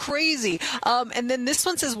Vegas. It's crazy. And then this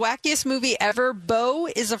one says, wackiest movie ever, Beau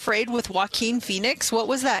is Afraid with Joaquin Phoenix. What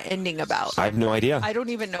was that ending about? I have no idea. I don't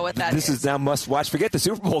even know what that is. This is now must watch. Forget the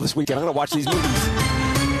Super Bowl this weekend. I'm going to watch these movies.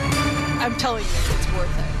 I'm telling you, it's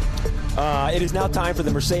worth it. It is now time for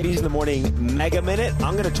the Mercedes in the Morning Mega Minute.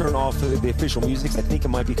 I'm going to turn off the official music. I think it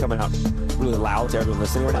might be coming out really loud to everyone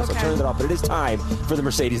listening right now, so turn it off. But it is time for the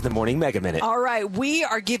Mercedes in the Morning Mega Minute. All right, we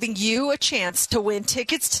are giving you a chance to win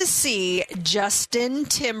tickets to see Justin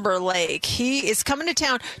Timberlake. He is coming to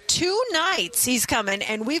town 2 nights. He's coming,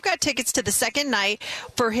 and we've got tickets to the second night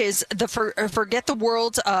for his Forget the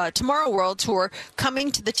World Tomorrow World Tour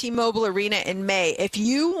coming to the T-Mobile Arena in May. If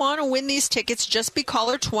you want to win these tickets, just be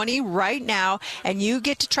caller 20 right now, and you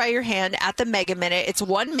get to try your hand at the Mega Minute. It's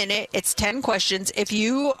 1 minute. It's 10 questions. If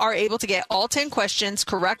you are able to get all 10 questions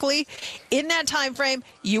correctly in that time frame,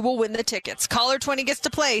 you will win the tickets. Caller 20 gets to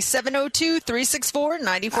play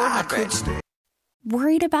 702-364-9400.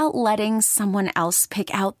 Worried about letting someone else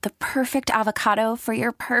pick out the perfect avocado for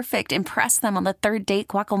your perfect impress them on the third date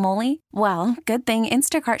guacamole? Well, good thing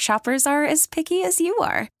Instacart shoppers are as picky as you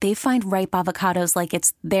are. They find ripe avocados like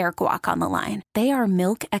it's their guac on the line. They are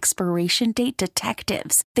milk expiration date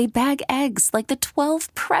detectives. They bag eggs like the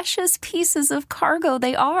 12 precious pieces of cargo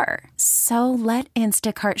they are. So let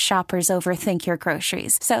Instacart shoppers overthink your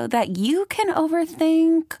groceries so that you can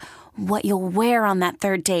overthink what you'll wear on that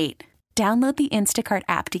third date. Download the Instacart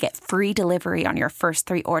app to get free delivery on your first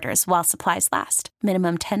 3 orders while supplies last.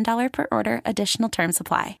 Minimum $10 per order. Additional terms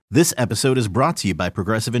apply. This episode is brought to you by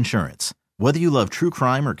Progressive Insurance. Whether you love true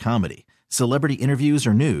crime or comedy, celebrity interviews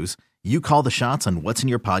or news, you call the shots on what's in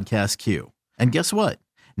your podcast queue. And guess what?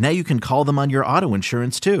 Now you can call them on your auto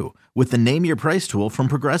insurance too with the Name Your Price tool from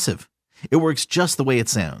Progressive. It works just the way it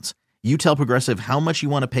sounds. You tell Progressive how much you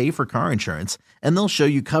want to pay for car insurance, and they'll show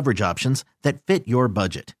you coverage options that fit your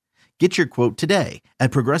budget. Get your quote today at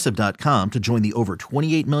Progressive.com to join the over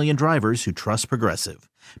 28 million drivers who trust Progressive.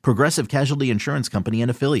 Progressive Casualty Insurance Company and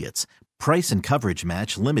Affiliates. Price and coverage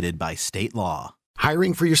match limited by state law.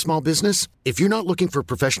 Hiring for your small business? If you're not looking for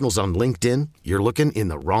professionals on LinkedIn, you're looking in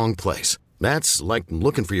the wrong place. That's like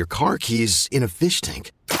looking for your car keys in a fish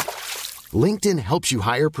tank. LinkedIn helps you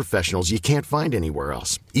hire professionals you can't find anywhere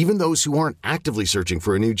else, even those who aren't actively searching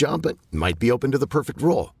for a new job but might be open to the perfect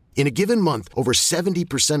role. In a given month, over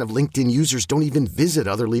 70% of LinkedIn users don't even visit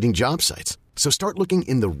other leading job sites. So start looking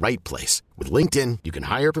in the right place. With LinkedIn, you can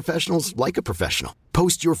hire professionals like a professional.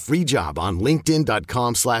 Post your free job on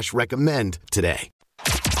linkedin.com/recommend today.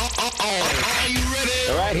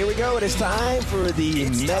 All right, here we go. It is time for the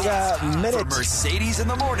Mega Minute. For Mercedes in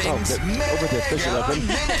the Morning. Over the official open.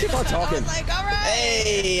 Keep on talking. I was like, all right.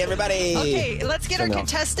 Hey, everybody. Okay, let's get our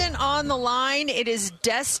contestant on the line. It is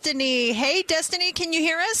Destiny. Hey, Destiny, can you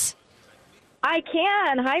hear us? I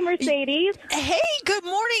can. Hi, Mercedes. Hey, good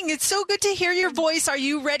morning. It's so good to hear your voice. Are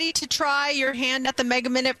you ready to try your hand at the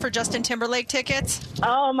Mega Minute for Justin Timberlake tickets?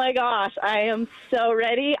 Oh, my gosh. I am so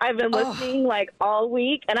ready. I've been listening all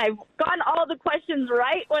week, and I've gotten all the questions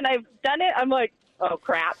right when I've done it. I'm like, oh,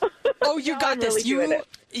 crap. Oh, you got this.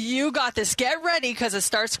 You got this. Get ready because it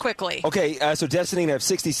starts quickly. Okay, so Destiny, you have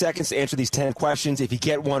 60 seconds to answer these 10 questions. If you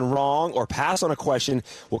get one wrong or pass on a question,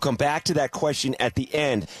 we'll come back to that question at the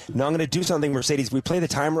end. Now, I'm going to do something, Mercedes. We play the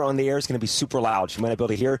timer on the air. It's going to be super loud. You might not be able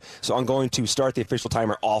to hear. So I'm going to start the official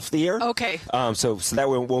timer off the air. Okay. So that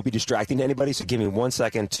way it won't be distracting to anybody. So give me 1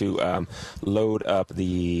 second to load up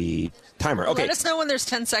the timer. Okay. Let us know when there's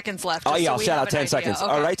 10 seconds left. Oh, yeah, I'll shout out 10 seconds. Okay.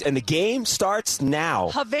 All right, and the game starts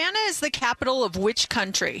now. Havana is the capital of which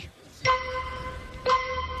country?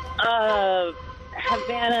 Havana,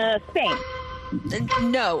 Spain.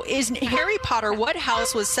 No. Is Harry Potter, what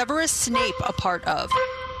house was Severus Snape a part of?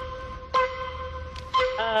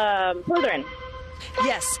 Slytherin.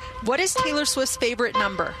 Yes. What is Taylor Swift's favorite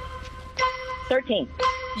number? 13.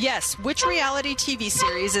 Yes. Which reality TV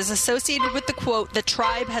series is associated with the quote, "The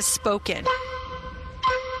tribe has spoken"?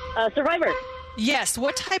 Survivor. Yes.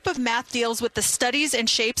 What type of math deals with the studies and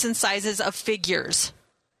shapes and sizes of figures?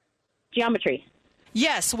 Geometry.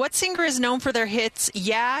 Yes. What singer is known for their hits,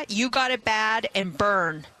 Yeah, You Got It Bad, and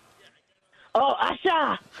Burn? Oh,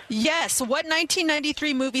 Asha. Yes. What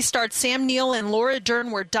 1993 movie starred Sam Neill and Laura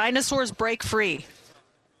Dern where dinosaurs break free?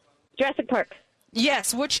 Jurassic Park.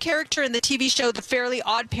 Yes. Which character in the TV show The Fairly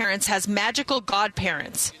Odd Parents has magical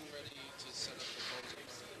godparents?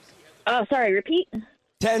 Oh, sorry, repeat.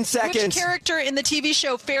 10 seconds. Which character in the TV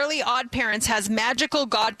show Fairly Odd Parents has magical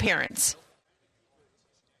godparents?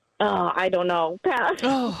 Oh, I don't know. Pass.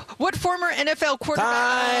 Oh, what former NFL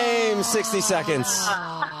quarterback? Time. 60 seconds.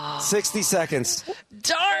 60 seconds.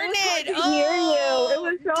 Darn it! Hear you. It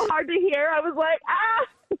was so hard to hear. I was like,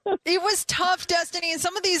 It was tough, Destiny, and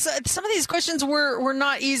some of these questions were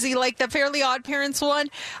not easy. Like the Fairly Odd Parents one.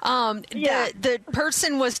 The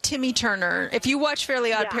person was Timmy Turner. If you watch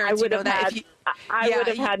Fairly Odd Parents, you know that. I would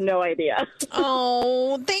have had no idea.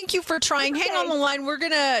 Oh, thank you for trying. Hang on the line. We're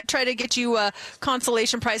going to try to get you a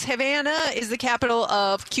consolation prize. Havana is the capital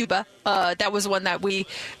of Cuba. That was one that we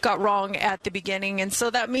got wrong at the beginning. And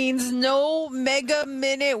so that means no Mega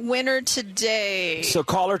Minute winner today. So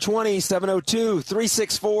caller 20,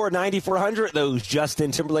 702-364-9400. Those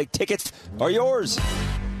Justin Timberlake tickets are yours.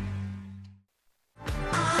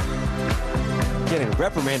 Getting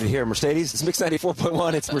reprimanded here, Mercedes. It's Mix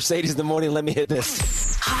 94.1. It's Mercedes in the morning. Let me hit this.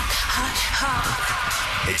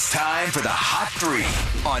 It's time for the Hot 3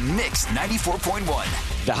 on Mix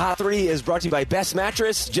 94.1. The Hot 3 is brought to you by Best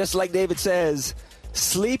Mattress. Just like David says,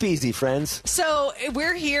 sleep easy, friends. So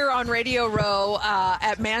we're here on Radio Row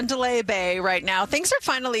at Mandalay Bay right now. Things are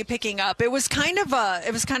finally picking up. It was kind of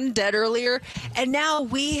dead earlier, and now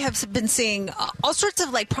we have been seeing all sorts of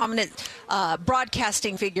like prominent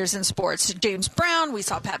broadcasting figures in sports. James Brown, we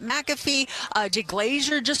saw Pat McAfee, Jay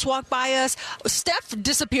Glazer just walked by us. Steph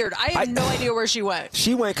disappeared. I have no idea where she went.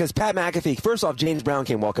 She went because Pat McAfee, first off, James Brown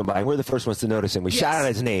came walking by, and we're the first ones to notice him. We shouted out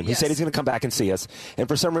his name. He said he's going to come back and see us, and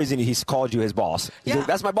for some reason, he's called you his boss. He's like,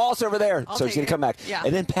 that's my boss over there. So he's going to come back. Yeah.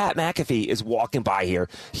 And then Pat McAfee is walking by here.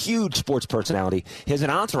 Huge sports personality. He has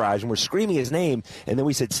an entourage, and we're screaming his name. And then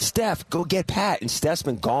we said, Steph, go get Pat. And Steph's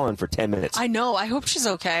been gone for 10 minutes. I know. I hope she's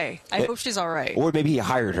okay. I hope she's all right. Or maybe he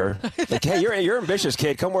hired her. Like, hey, you're ambitious,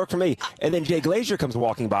 kid. Come work for me. And then Jay Glazer comes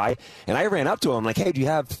walking by, and I ran up to him like, hey, do you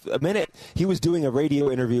have a minute? He was doing a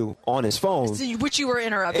radio interview on his phone. Which you were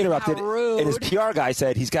interrupted. How rude. And his PR guy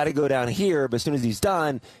said he's got to go down here, but as soon as he's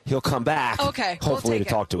done, he'll come back. Okay. Hopefully to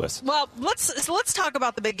talk to us. Well, let's talk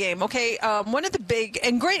about the big game, okay? One of the big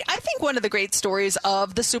and great, I think one of the great stories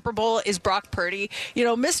of the Super Bowl is Brock Purdy. You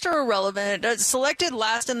know, Mr. Irrelevant, selected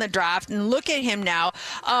last in the draft, and look at him now.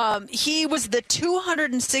 He was the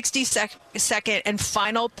 262nd and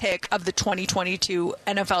final pick of the 2022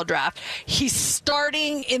 NFL draft. He's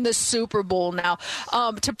starting in the Super Bowl now.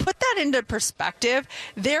 To put that into perspective,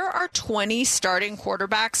 there are 20 starting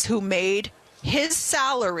quarterbacks who made his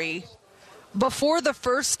salary before the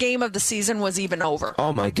first game of the season was even over.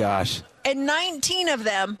 Oh, my gosh. And 19 of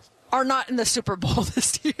them are not in the Super Bowl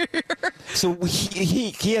this year. So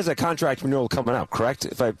he has a contract renewal coming up, correct?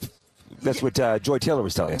 That's what Joy Taylor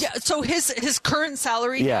was telling us. Yeah, so his current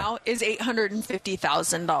salary now is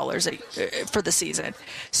 $850,000 for the season.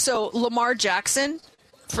 So Lamar Jackson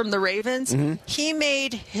from the Ravens, he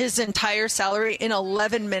made his entire salary in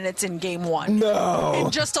 11 minutes in game one. No.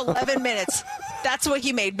 In just 11 minutes. That's what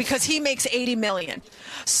he made because he makes $80 million.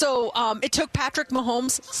 So it took Patrick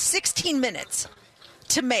Mahomes 16 minutes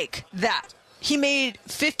to make that. He made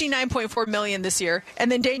 $59.4 million this year. And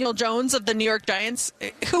then Daniel Jones of the New York Giants,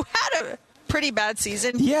 who had a pretty bad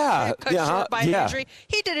season. Cut short by an injury.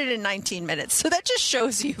 He did it in 19 minutes. So that just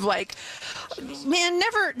shows you, like, man,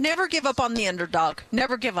 never give up on the underdog.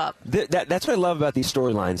 Never give up. That's what I love about these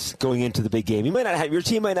storylines going into the big game. You might not have, your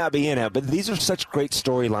team might not be in it, but these are such great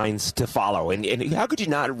storylines to follow. And how could you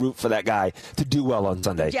not root for that guy to do well on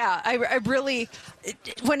Sunday? Yeah, I really,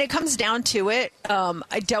 when it comes down to it,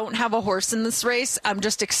 I don't have a horse in this race. I'm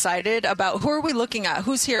just excited about, who are we looking at?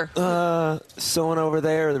 Who's here? Someone over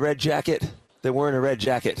there, the red jacket. They're wearing a red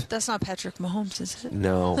jacket. That's not Patrick Mahomes, is it?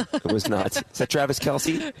 No, it was not. Is that Travis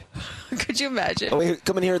Kelce? Could you imagine? Oh, wait,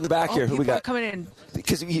 coming here in the back here. Who we got? Coming in.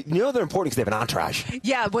 Because you know they're important because they have an entourage.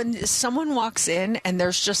 Yeah, when someone walks in and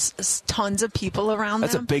there's just tons of people around them.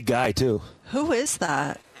 That's a big guy, too. Who is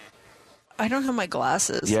that? I don't have my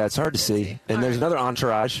glasses. Yeah, it's hard to see. And there's another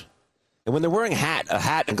entourage. And when they're wearing a hat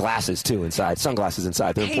and glasses, too, inside, sunglasses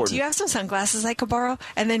inside, they're important. Do you have some sunglasses I could borrow?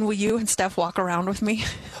 And then will you and Steph walk around with me?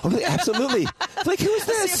 Oh, absolutely. Like, who's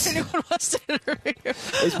this? See if anyone wants to interview.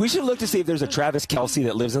 We should look to see if there's a Travis Kelce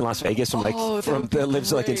that lives in Las Vegas that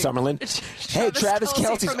lives like in Summerlin. Hey, Travis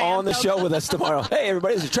Kelce's on the show with us tomorrow. Hey,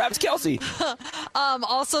 everybody, this is Travis Kelce.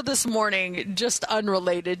 Also this morning, just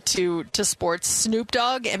unrelated to sports, Snoop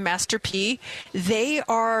Dogg and Master P, they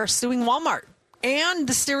are suing Walmart. and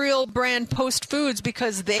the cereal brand Post Foods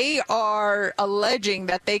because they are alleging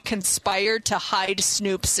that they conspired to hide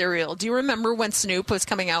Snoop cereal. Do you remember when Snoop was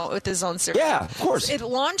coming out with his own cereal? Yeah, of course. It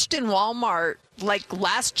launched in Walmart like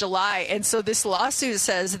last July, and so this lawsuit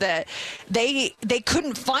says that they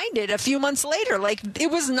couldn't find it a few months later. Like, it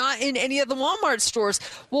was not in any of the Walmart stores.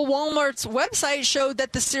 Well, Walmart's website showed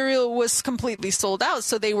that the cereal was completely sold out,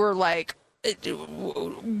 so they were like,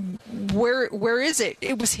 where is it?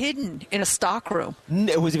 It was hidden in a stock room.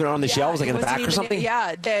 It was even on the shelves, like in the back or something?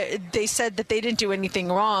 Yeah, they said that they didn't do anything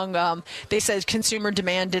wrong. They said consumer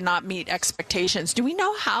demand did not meet expectations. Do we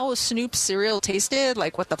know how Snoop's cereal tasted?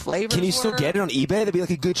 Like what the flavors Can you still get it on eBay? That'd be like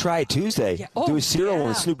a good try Tuesday. Yeah. Oh, do a cereal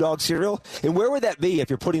on Snoop Dogg cereal. And where would that be if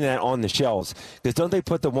you're putting that on the shelves? Because don't they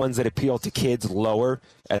put the ones that appeal to kids lower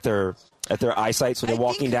at their eyesight, so they're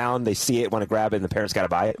walking down, they see it, want to grab it, and the parents got to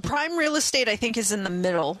buy it? Prime real estate, I think, is in the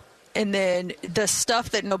middle, and then the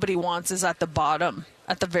stuff that nobody wants is at the bottom,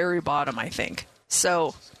 at the very bottom, I think.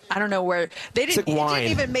 So I don't know where they didn't, like wine. It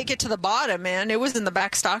didn't even make it to the bottom, man. It was in the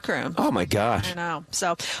back stock room. Oh my gosh! I know.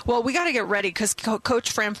 So, well, we got to get ready because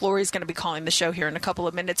Coach Fran Flory is going to be calling the show here in a couple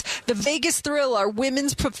of minutes. The Vegas Thrill, our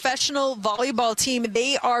women's professional volleyball team,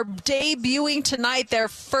 they are debuting tonight. Their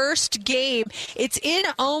first game. It's in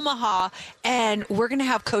Omaha, and we're going to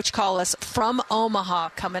have Coach call us from Omaha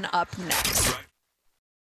coming up next.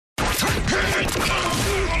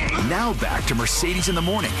 Now back to Mercedes in the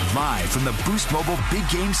Morning, live from the Boost Mobile Big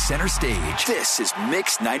Game Center stage. This is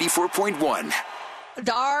Mix 94.1.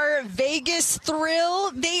 Our Vegas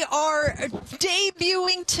Thrill, they are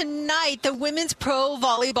debuting tonight, the women's pro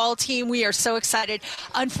volleyball team. We are so excited.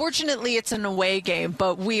 Unfortunately, it's an away game,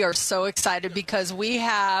 but we are so excited because we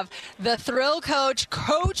have the Thrill coach,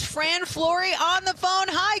 Coach Fran Flory, on the phone.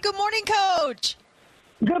 Hi, good morning, Coach.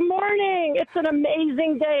 Good morning. It's an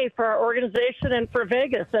amazing day for our organization and for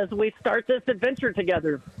Vegas as we start this adventure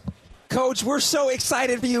together. Coach, we're so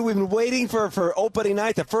excited for you. We've been waiting for opening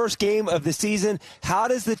night, the first game of the season. How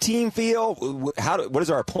does the team feel? What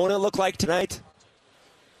does our opponent look like tonight?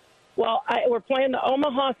 Well, we're playing the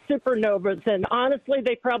Omaha Supernovas, and honestly,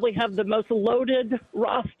 they probably have the most loaded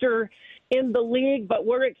roster in the league, but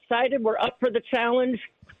we're excited. We're up for the challenge.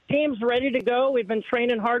 Team's ready to go. We've been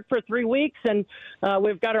training hard for 3 weeks, and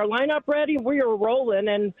we've got our lineup ready. We are rolling,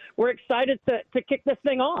 and we're excited to kick this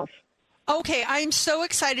thing off. Okay, I'm so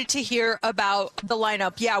excited to hear about the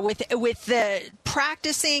lineup. Yeah, with the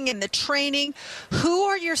practicing and the training. Who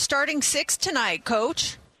are your starting six tonight,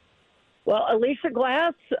 Coach? Well, Alicia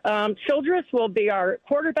Glass, Childress will be our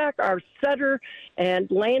quarterback, our setter,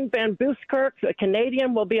 and Lane Van Buskirk, a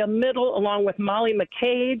Canadian, will be a middle, along with Molly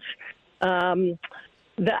McCage.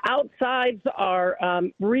 The outsides are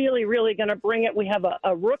really, really going to bring it. We have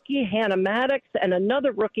a rookie, Hannah Maddox, and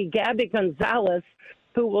another rookie, Gabby Gonzalez,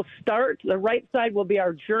 who will start. The right side will be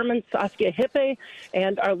our German, Saskia Hippe,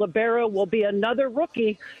 and our libero will be another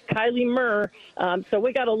rookie, Kylie Murr. So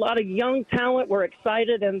we got a lot of young talent. We're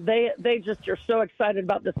excited, and they just are so excited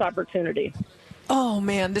about this opportunity. Oh,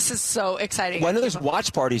 man, this is so exciting. Well, I know there's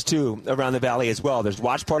watch parties, too, around the valley as well. There's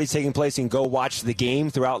watch parties taking place. You can go watch the game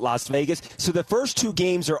throughout Las Vegas. So the first two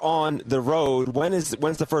games are on the road. When's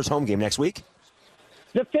the first home game? Next week?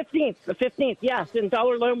 The 15th, yes, in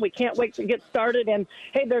Dollar Loan. We can't wait to get started. And,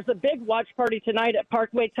 hey, there's a big watch party tonight at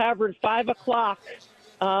Parkway Tavern, 5 o'clock,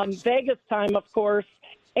 Vegas time, of course.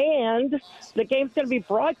 And the game's going to be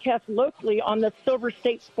broadcast locally on the Silver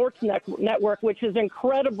State Sports Network, which is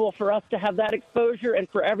incredible for us to have that exposure and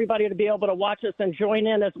for everybody to be able to watch us and join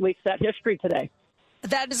in as we set history today.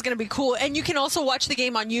 That is going to be cool. And you can also watch the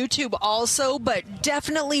game on YouTube also, but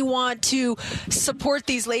definitely want to support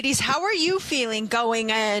these ladies. How are you feeling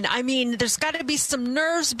going in? I mean, there's got to be some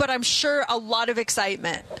nerves, but I'm sure a lot of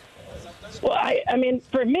excitement. Well, I mean,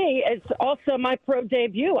 for me, it's also my pro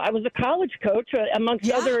debut. I was a college coach, amongst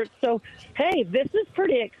others. So, hey, this is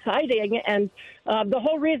pretty exciting. And the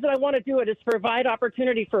whole reason I want to do it is provide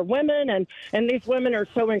opportunity for women. And these women are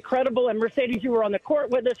so incredible. And Mercedes, you were on the court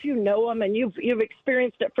with us. You know them, and you've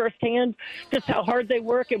experienced it firsthand, just how hard they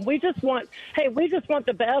work. And we just want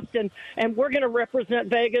the best. And we're going to represent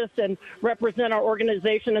Vegas and represent our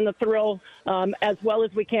organization and the Thrill as well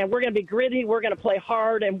as we can. We're going to be gritty. We're going to play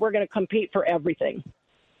hard, and we're going to compete for everything.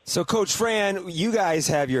 So, Coach Fran, you guys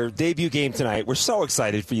have your debut game tonight. We're so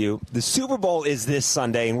excited for you. The Super Bowl is this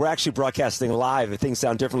Sunday, and we're actually broadcasting live. If things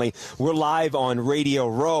sound differently, we're live on Radio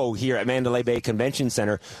Row here at Mandalay Bay Convention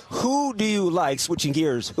Center. Who do you like, switching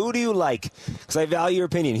gears, who do you like? Because I value your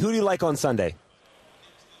opinion. Who do you like on Sunday?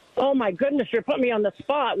 Oh, my goodness, you're putting me on the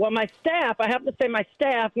spot. Well, my staff, I have to say my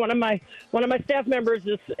staff, one of my staff members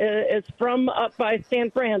is from up by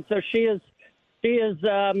San Fran, so she is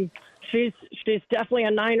she's definitely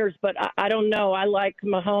a Niners, but I don't know. I like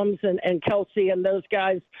Mahomes and Kelsey and those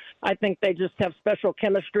guys. I think they just have special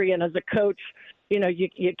chemistry, and as a coach,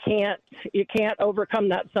 you can't overcome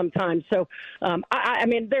that sometimes. So, I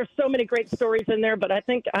mean, there's so many great stories in there, but I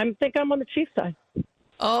think I'm on the Chiefs side.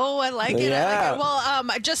 Oh, I like it. Yeah. I like it.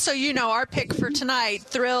 Well, just so you know, our pick for tonight,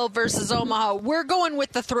 Thrill versus Omaha, we're going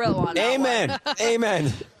with the Thrill on that Amen. one.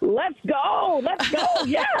 Amen. Let's go.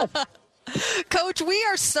 Yes. Coach, we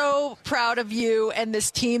are so proud of you and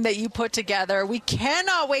this team that you put together. We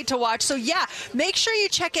cannot wait to watch. So, yeah, make sure you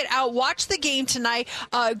check it out. Watch the game tonight.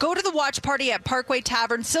 Go to the watch party at Parkway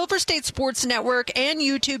Tavern, Silver State Sports Network, and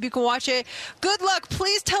YouTube. You can watch it. Good luck.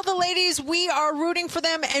 Please tell the ladies we are rooting for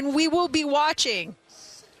them, and we will be watching.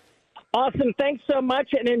 Awesome. Thanks so much,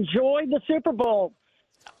 and enjoy the Super Bowl.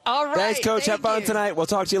 All right. Thanks, Coach. Have fun tonight. We'll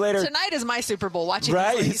talk to you later. Tonight is my Super Bowl. Watching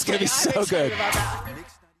right? these It's going to be play. so good.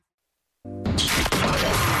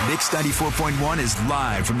 Mix 94.1 is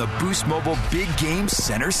live from the Boost Mobile Big Game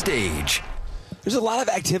Center Stage. There's a lot of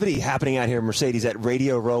activity happening out here, Mercedes, at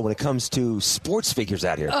Radio Row when it comes to sports figures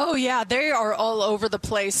out here. Oh, yeah. They are all over the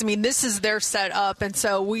place. I mean, this is their setup, and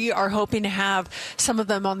so we are hoping to have some of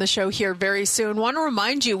them on the show here very soon. Want to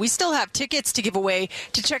remind you, we still have tickets to give away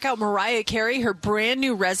to check out Mariah Carey, her brand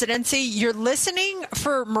new residency. You're listening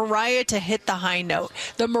for Mariah to hit the high note,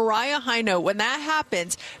 the Mariah high note. When that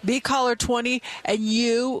happens, be caller 20, and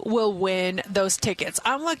you will win those tickets.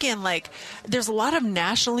 I'm looking like there's a lot of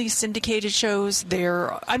nationally syndicated shows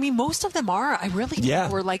there. I mean, most of them are. I really think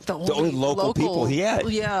we're like the only local people. Yeah.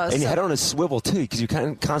 Yeah. And you head on a swivel, too, because you're kind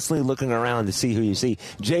of constantly looking around to see who you see.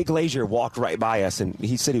 Jay Glazier walked right by us, and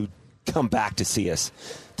he said he would come back to see us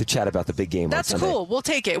to chat about the big game on Sunday. That's cool. We'll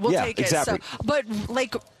take it. We'll take it. Exactly. So, but,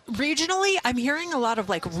 like, regionally, I'm hearing a lot of,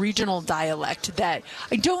 like, regional dialect that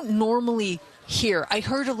I don't normally hear. I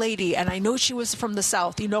heard a lady, and I know she was from the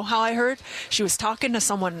South. You know how I heard? She was talking to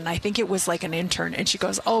someone, and I think it was like an intern, and she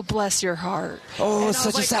goes, "Oh, bless your heart." Oh, and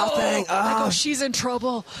such a South thing. I go, she's in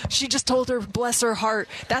trouble. She just told her, bless her heart.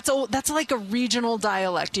 That's like a regional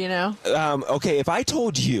dialect, you know? Okay, if I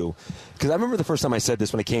told you, because I remember the first time I said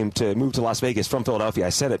this when I came to move to Las Vegas from Philadelphia,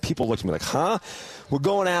 I said it, people looked at me like, huh? We're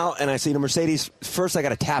going out, and I say to Mercedes, first I got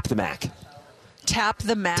to tap the Mac. Tap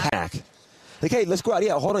the Mac? Tack. Like, hey, let's go out.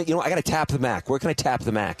 Yeah, hold on. You know, I got to tap the Mac. Where can I tap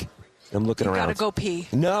the Mac? I'm looking around. You got to go pee.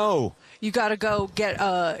 No. You got to go get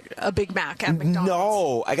a Big Mac at McDonald's.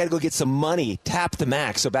 No. I got to go get some money. Tap the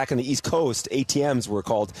Mac. So back on the East Coast, ATMs were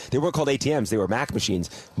called, they weren't called ATMs. They were Mac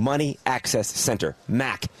machines. Money Access Center.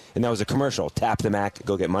 Mac. And that was a commercial. Tap the Mac,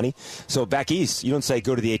 go get money. So back east, you don't say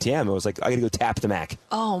go to the ATM. It was like, I got to go tap the Mac.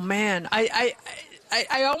 Oh, man.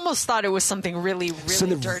 I almost thought it was something really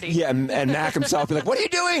dirty. Yeah, and Mac himself be like, what are you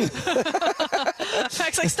doing?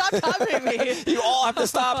 Mac's like, stop tapping me. You all have to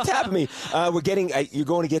stop tapping me. You're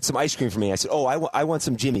going to get some ice cream for me. I said, oh, I want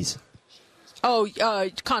some Jimmy's. Oh,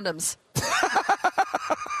 condoms.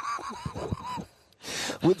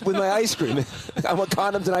 With my ice cream. I want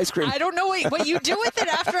condoms and ice cream. I don't know what you do with it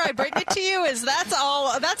after I bring it to you.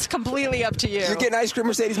 That's completely up to you. You're getting ice cream,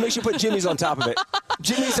 Mercedes. Make sure you put Jimmy's on top of it.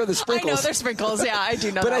 Jimmy's are the sprinkles. I know they're sprinkles. Yeah, I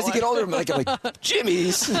do know. But as you get older, I'm like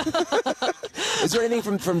Jimmy's. Is there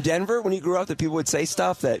anything from Denver when you grew up that people would say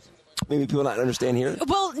stuff that maybe people not understand here?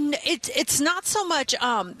 Well, it's not so much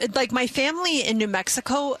like my family in New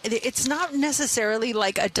Mexico. It's not necessarily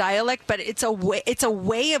like a dialect, but it's a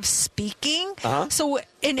way of speaking. Uh-huh. So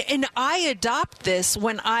and I adopt this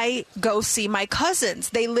when I go see my cousins.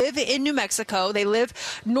 They live in New Mexico. They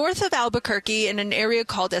live north of Albuquerque in an area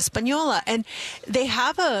called Española, and they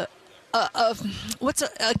have a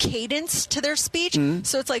cadence to their speech. Mm-hmm.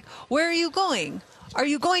 So it's like, where are you going? Are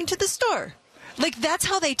you going to the store? Like, that's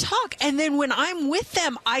how they talk. And then when I'm with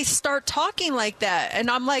them, I start talking like that. And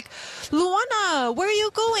I'm like, Luana, where are you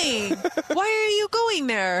going? Why are you going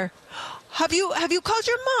there? Have you called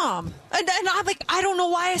your mom? And I'm like, I don't know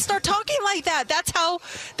why I start talking like that.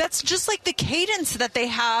 That's just like the cadence that they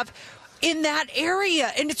have in that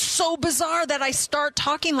area. And it's so bizarre that I start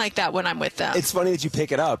talking like that when I'm with them. It's funny that you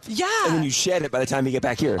pick it up. Yeah. And then you shed it by the time you get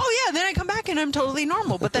back here. Oh, yeah. Then I come back and I'm totally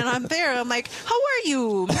normal. But then I'm there. I'm like, how are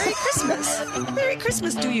you? Merry Christmas. Merry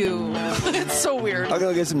Christmas to you. It's so weird. I'll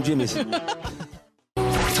go get some Jimmy's.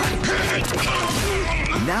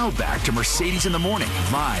 Now back to Mercedes in the Morning,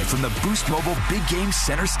 live from the Boost Mobile Big Game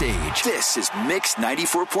Center Stage. This is Mix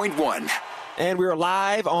 94.1. And we're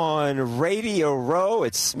live on Radio Row.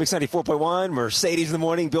 It's Mix 94.1, Mercedes in the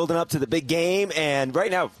Morning, building up to the big game. And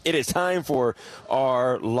right now, it is time for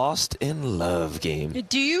our Lost in Love game.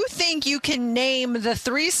 Do you think you can name the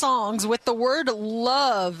 3 songs with the word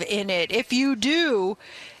love in it? If you do,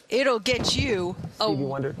 it'll get you. Stevie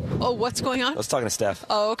Wonder. Oh, what's going on? I was talking to Steph.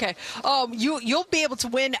 Oh, okay. You'll be able to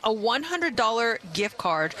win a $100 gift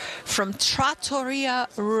card from Trattoria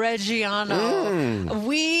Reggiano.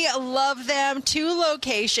 We love them. 2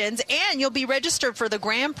 locations, and you'll be registered for the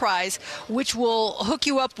grand prize, which will hook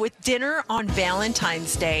you up with dinner on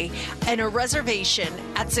Valentine's Day and a reservation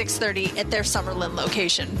at 6:30 at their Summerlin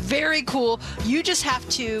location. Very cool. You just have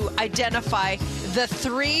to identify the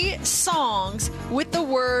 3 songs with the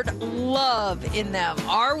word love in them.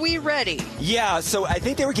 Are we ready? Yeah, so I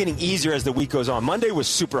think they were getting easier as the week goes on. Monday was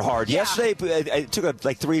super hard. Yeah. Yesterday, it took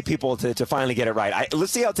like 3 people to finally get it right.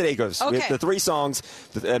 Let's see how today goes. Okay. With the 3 songs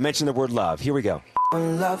that mention the word love. Here we go.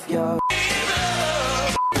 Love you.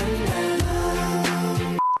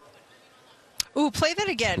 Ooh, play that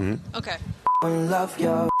again. Okay. Love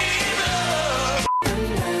you.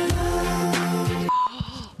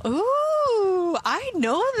 Ooh, I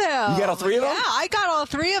know them. You got all 3 of them? Yeah, I got all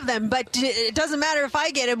 3 of them, but it doesn't matter if I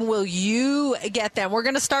get them. Will you get them? We're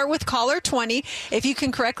going to start with caller 20. If you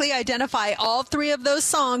can correctly identify all 3 of those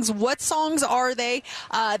songs, what songs are they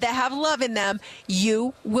that have love in them,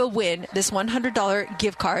 you will win this $100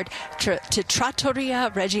 gift card to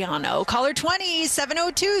Trattoria Reggiano. Caller 20,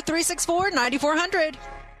 702-364-9400.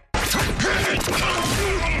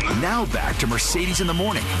 Now back to Mercedes in the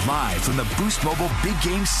Morning, live from the Boost Mobile Big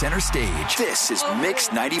Game Center Stage. This is Mix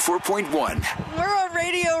 94.1. We're on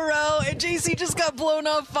Radio Row, and JC just got blown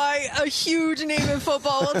up by a huge name in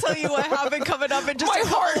football. I'll tell you what happened coming up in just My a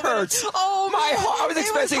couple heart of minutes. hurts. Oh, My heart. I was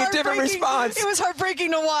expecting a different response. It was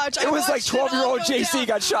heartbreaking to watch. It was like 12-year-old JC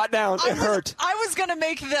got shot down. It hurt. I was going to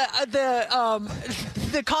make the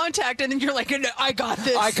contact, and then you're like, "No, I got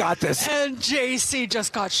this. I got this." And JC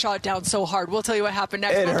just got shot down so hard. We'll tell you what happened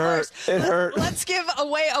next. It But hurt. first, It hurt. Let's give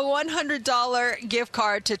away a $100 gift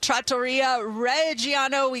card to Trattoria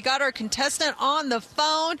Reggiano. We got our contestant on the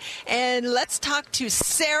phone, and let's talk to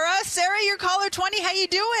Sarah. Sarah, you're caller 20. How you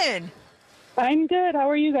doing? I'm good. How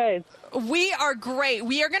are you guys? We are great.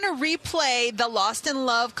 We are going to replay the Lost in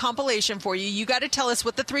Love compilation for you. You got to tell us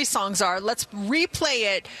what the 3 songs are. Let's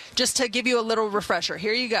replay it just to give you a little refresher.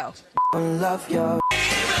 Here you go. Love you.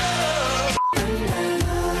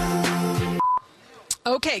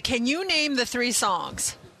 Okay, can you name the 3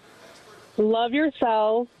 songs? Love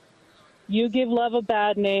Yourself, You Give Love a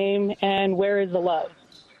Bad Name, and Where is the Love?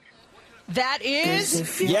 That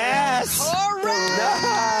is... Yes! All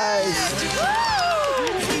right! Nice! Woo!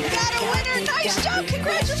 We got a winner! Nice job!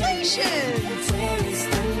 Congratulations!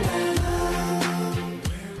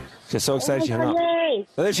 She's so excited she hung up. Yay!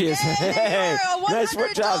 Oh, there she is. Hey, nice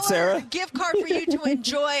work job, Sarah. Gift card for you to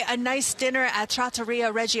enjoy a nice dinner at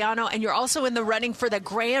Trattoria Reggiano, and you're also in the running for the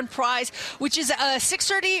grand prize, which is a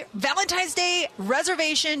 6:30 Valentine's Day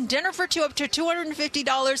reservation, dinner for 2 up to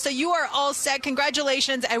 $250. So you are all set.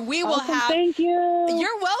 Congratulations, and we will Awesome. have. Thank you.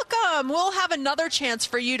 You're welcome. We'll have another chance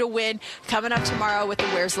for you to win coming up tomorrow with the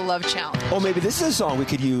Where's the Love Challenge. Oh, maybe this is a song we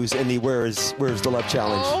could use in the Where's the Love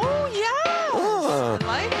Challenge. Oh yeah. I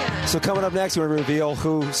like it. So coming up next, we're going to reveal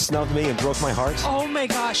who snubbed me and broke my heart. Oh my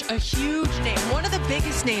gosh, a huge name. One of the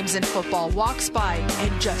biggest names in football walks by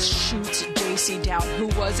and just shoots JC down. Who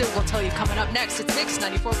was it? We'll tell you coming up next. It's Mix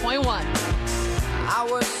 94.1. I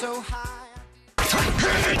was so high.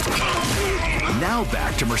 Now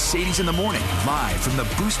back to Mercedes in the Morning, live from the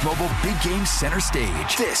Boost Mobile Big Game Center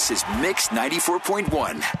Stage. This is Mix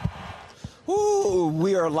 94.1. Ooh,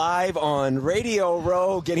 we are live on Radio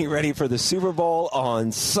Row, getting ready for the Super Bowl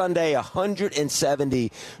on Sunday.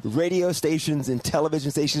 170 radio stations and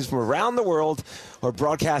television stations from around the world are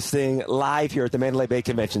broadcasting live here at the Mandalay Bay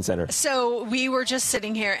Convention Center. So we were just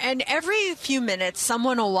sitting here, and every few minutes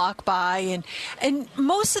someone will walk by, and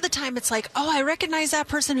most of the time it's like, oh, I recognize that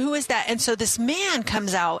person. Who is that? And so this man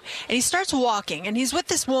comes out, and he starts walking, and he's with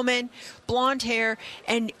this woman, blonde hair,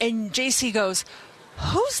 and JC goes,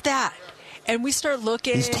 who's that? And we start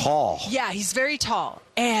looking. He's tall. Yeah, he's very tall.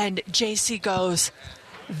 And JC goes,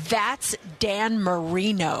 that's Dan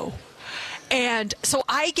Marino. And so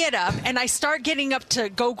I get up, and I start getting up to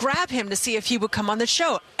go grab him to see if he would come on the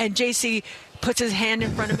show. And JC puts his hand in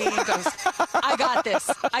front of me and goes, I got this.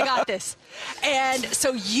 I got this. And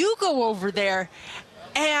so you go over there,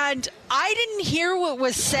 and I didn't hear what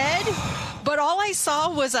was said, but all I saw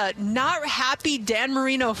was a not happy Dan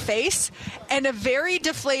Marino face and a very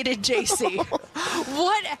deflated JC.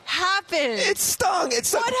 What happened? It stung. What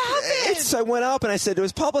happened? I went up and I said to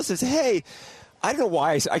his publicist, hey, I don't know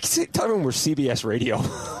why. I tell everyone we're CBS Radio.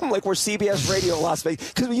 I'm like, we're CBS Radio Las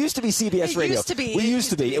Vegas. Because we used to be CBS Radio. We used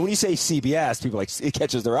to be. And when you say CBS, people like, it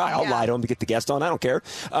catches their eye. I'll lie to them to get the guest on. I don't care.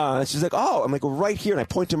 She's like, oh. I'm like, we're right here. And I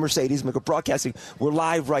point to Mercedes. I'm like, we're broadcasting. We're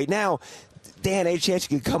live right now. Dan, any chance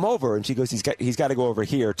you could come over? And she goes, he's got to go over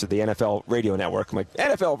here to the NFL radio network. I'm like,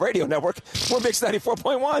 NFL radio network? We're Mix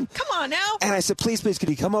 94.1. Come on now. And I said, please, could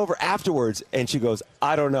he come over afterwards? And she goes,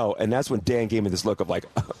 I don't know. And that's when Dan gave me this look of like,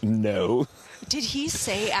 no. Did he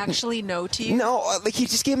say actually no to you? No, like he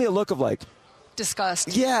just gave me a look of like,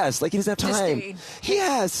 disgust. Yes, like he doesn't have time. Disdain.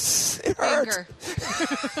 Yes, it hurt. Anger.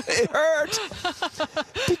 It hurt.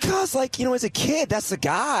 Because, like, as a kid, that's the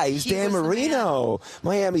guy. He was Dan Marino,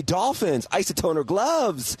 Miami Dolphins, isotoner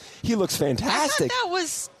gloves. He looks fantastic. I thought that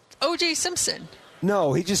was O.J. Simpson.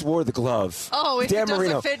 No, he just wore the glove. Oh, if Dan it doesn't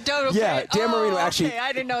Marino. fit, don't Yeah, fit. Dan Marino actually. Okay,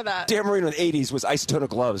 I didn't know that. Dan Marino in the 80s was isotoner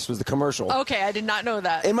gloves, was the commercial. Okay, I did not know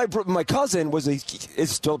that. And my cousin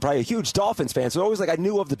is still probably a huge Dolphins fan, so always like I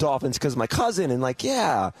knew of the Dolphins because of my cousin, and like,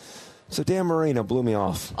 yeah. So Dan Marino blew me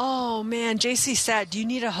off. Oh, man, JC sad. Do you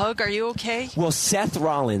need a hug? Are you okay? Well, Seth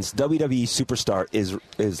Rollins, WWE superstar,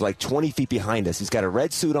 is like 20 feet behind us. He's got a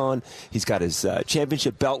red suit on. He's got his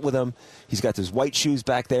championship belt with him. He's got his white shoes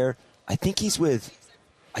back there. I think he's with...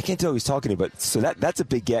 I can't tell who he's talking to, but so that's a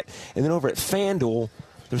big get. And then over at FanDuel,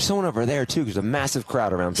 there's someone over there, too, because there's a massive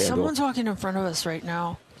crowd around FanDuel. Someone's walking in front of us right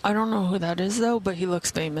now. I don't know who that is, though, but he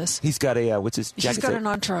looks famous. He's got a, what's his jacket? He's got an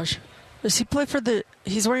entourage. Does he play for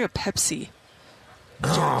he's wearing a Pepsi jacket.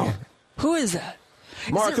 Oh. Who is that?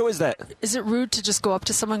 Mark, who is that? Is it rude to just go up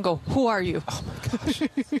to someone and go, who are you? Oh, my gosh.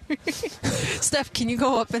 Steph, can you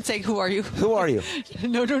go up and say, who are you? Who are you?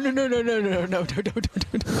 No. Don't.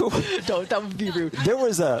 That would be rude. There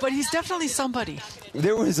was But he's definitely somebody.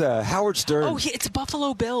 There was Howard Stern. Oh, it's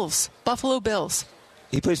Buffalo Bills. Buffalo Bills.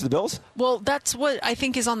 He plays for the Bills? Well, that's what I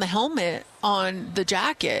think is on the helmet, on the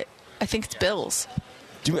jacket. I think it's Bills.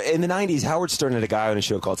 In the 90s, Howard Stern had a guy on a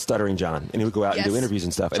show called Stuttering John, and he would go out and do interviews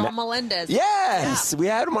and stuff. John Melendez. Yes! Yeah. We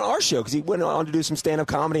had him on our show because he went on to do some stand-up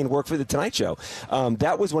comedy and work for The Tonight Show.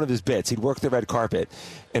 That was one of his bits. He'd work the red carpet,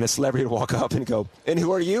 and a celebrity would walk up and go, and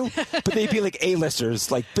who are you? But they'd be like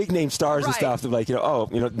A-listers, like big-name stars and stuff. They're like,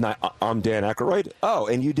 I'm Dan Aykroyd. Oh,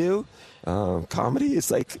 and you do? Comedy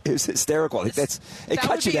is it's hysterical. It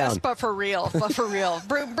cuts you down. Us, but for real,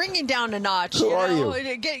 bringing down a notch. Who are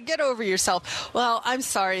you? Get over yourself. Well, I'm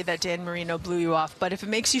sorry that Dan Marino blew you off, but if it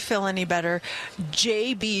makes you feel any better,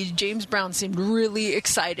 James Brown seemed really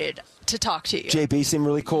excited to talk to you. JB seemed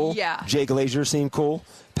really cool. Yeah. Jay Glazer seemed cool.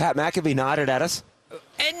 Pat McAfee nodded at us.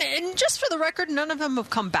 And just for the record, none of them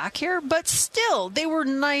have come back here, but still, they were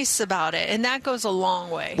nice about it, and that goes a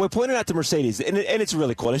long way. Well, pointed out to Mercedes, and it's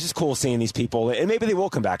really cool. It's just cool seeing these people, and maybe they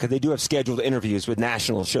will come back because they do have scheduled interviews with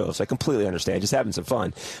national shows. I completely understand, just having some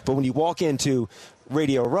fun. But when you walk into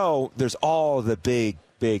Radio Row, there's all the big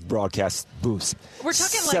broadcast booths. We're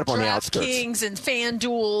talking set like up on the outskirts. DraftKings and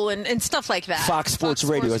FanDuel and stuff like that. Fox Sports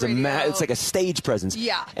Radio is it's like a stage presence.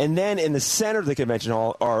 Yeah. And then in the center of the convention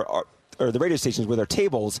hall are the radio stations with their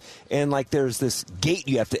tables, and like there's this gate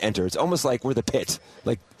you have to enter. It's almost like we're the pit.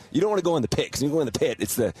 Like you don't want to go in the pit because you go in the pit.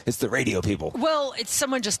 It's the radio people. Well,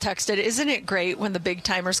 someone just texted. Isn't it great when the big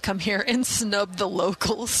timers come here and snub the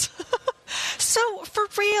locals? So, for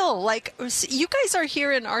real, you guys are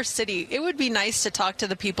here in our city. It would be nice to talk to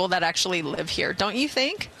the people that actually live here, don't you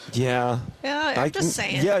think? Yeah. Yeah, I'm just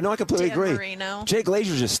saying. Yeah, no, I completely agree. Marino. Jay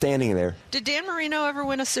Glazer's just standing there. Did Dan Marino ever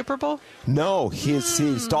win a Super Bowl? No,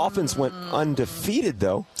 his Dolphins went undefeated,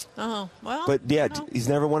 though. Oh, well. But, yeah, he's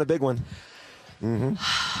never won a big one.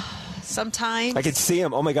 Mm-hmm. Sometimes. I can see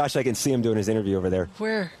him. Oh, my gosh, I can see him doing his interview over there.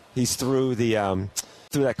 Where? He's through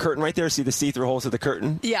through that curtain right there. See the see-through holes of the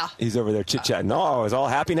curtain? Yeah. He's over there chit-chatting. Oh, he's all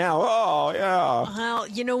happy now. Oh, yeah. Well,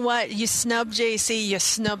 you know what? You snub JC, you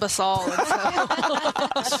snub us all.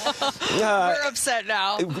 We're upset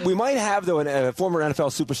now. We might have, though, a former NFL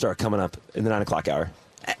superstar coming up in the 9 o'clock hour.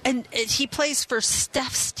 And he plays for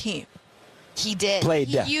Steph's team. He did. Played,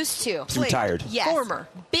 he yeah. used to. He's retired. Yes. Former.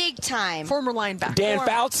 Big time. Former linebacker. Dan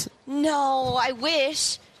Fouts? No, I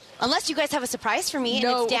wish. Unless you guys have a surprise for me, and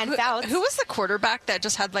it's Dan Fouts. Who was the quarterback that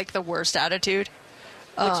just had the worst attitude?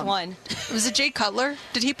 Which one? Was it Jay Cutler?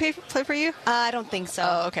 Did he play for you? I don't think so.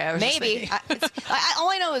 Oh, okay. Maybe.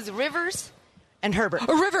 All I know is Rivers and Herbert.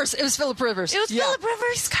 Oh, Rivers. It was Phillip Rivers. It was Phillip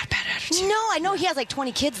Rivers. He's got a bad attitude. No, I know he has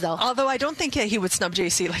 20 kids, though. Although I don't think he would snub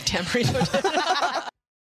JC like Dan Marino did.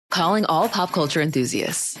 Calling all pop culture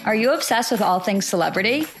enthusiasts. Are you obsessed with all things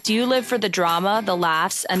celebrity? Do you live for the drama, the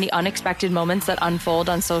laughs, and the unexpected moments that unfold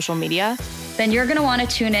on social media? Then you're going to want to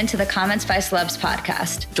tune in to the Comments by Celebs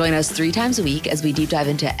podcast. Join us 3 times a week as we deep dive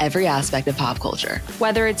into every aspect of pop culture.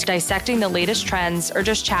 Whether it's dissecting the latest trends or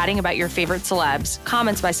just chatting about your favorite celebs,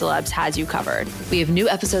 Comments by Celebs has you covered. We have new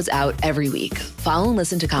episodes out every week. Follow and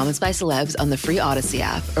listen to Comments by Celebs on the free Odyssey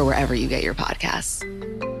app or wherever you get your podcasts.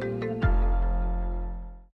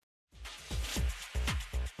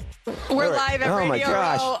 We're All right. live at Oh, my Radio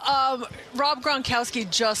gosh. Row. Rob Gronkowski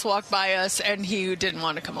just walked by us, and he didn't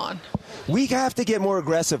want to come on. We have to get more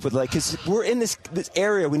aggressive with, because we're in this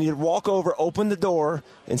area. We need to walk over, open the door,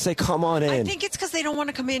 and say, come on in. I think it's because they don't want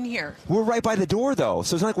to come in here. We're right by the door, though,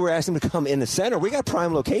 so it's not like we're asking them to come in the center. We got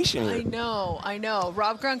prime location here. I know.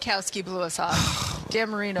 Rob Gronkowski blew us off. Dan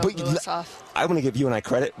Marino blew us off. I want to give you and I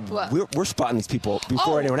credit. What? We're spotting these people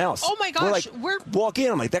before anyone else. Oh, my gosh. We're walk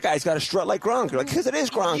in. I'm like, that guy's got a strut like Gronk. You're like, because it is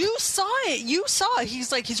Gronk. You saw it.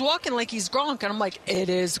 He's walking like he's Gronk. And I'm like, it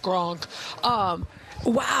is Gronk.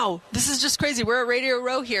 Wow, this is just crazy. We're at Radio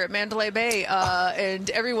Row here at Mandalay Bay, and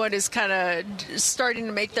everyone is kind of starting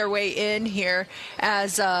to make their way in here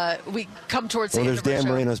as we come towards the end there's of our Dan show.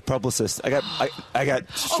 Marino's publicist. I got.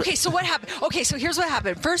 Okay, so what happened? Okay, so here's what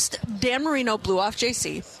happened. First, Dan Marino blew off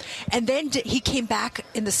JC, and then he came back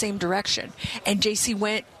in the same direction, and JC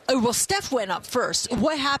went. Well, Steph went up first.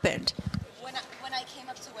 What happened? When I came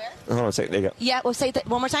up to where? Hold on a second. There you go. Yeah, well, say that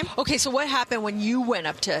one more time. Okay, so what happened when you went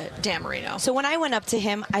up to Dan Marino? So when I went up to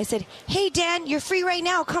him, I said, hey, Dan, you're free right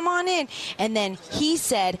now. Come on in. And then he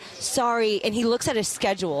said, sorry. And he looks at his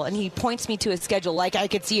schedule, and he points me to his schedule like I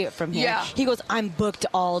could see it from here. Yeah. He goes, I'm booked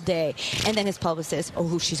all day. And then his publicist,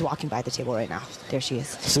 she's walking by the table right now. There she is.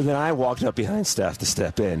 So then I walked up behind Steph to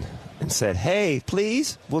step in and said, hey,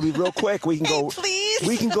 please, we'll be real quick. We can go. Please.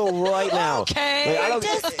 We can go right now. Okay.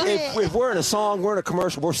 If we're in a song, we're in a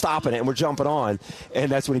commercial, we're stopping it and we're jumping on.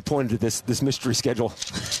 And that's when he pointed to this mystery schedule.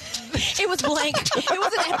 It was blank. It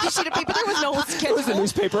was an empty sheet of paper. There was no schedule. It was a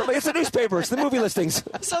newspaper. It's a newspaper. It's the movie listings.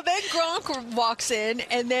 So then Gronk walks in,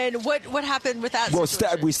 and then what happened with that Well,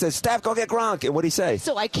 situation? we said, Steph, go get Gronk. And what'd he say?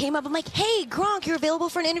 So I came up, I'm like, hey, Gronk, you're available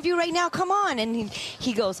for an interview right now. Come on. And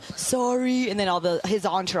he goes, sorry. And then his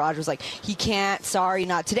entourage was like, he can't. Sorry,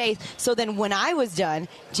 not today. So then when I was done,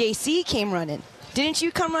 JC came running. Didn't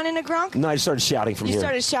you come running to Gronk? No, I just started shouting from You here.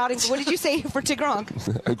 started shouting. What did you say to Gronk?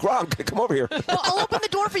 Gronk, come over here. Well, I'll open the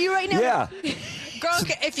door for you right now. Yeah.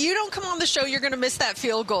 Gronk, if you don't come on the show, you're going to miss that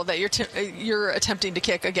field goal that you're attempting to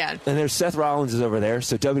kick again. And there's Seth Rollins is over there.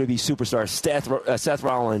 So WWE superstar Seth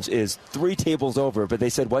Rollins is 3 tables over. But they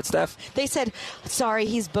said, what, Steph? They said, sorry,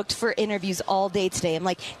 he's booked for interviews all day today. I'm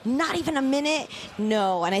like, not even a minute?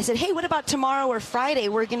 No. And I said, hey, what about tomorrow or Friday?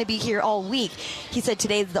 We're going to be here all week. He said,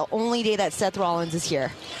 today's the only day that Seth Rollins is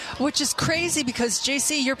here. Which is crazy because,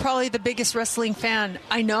 JC, you're probably the biggest wrestling fan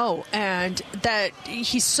I know. And that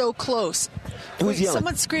he's so close. Who's yelling?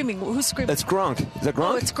 Someone's screaming. Who's screaming? That's Gronk. Is that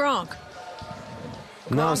Gronk? Oh, it's Gronk.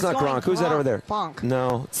 No, it's not Gronk. Who's that over there? Bonk.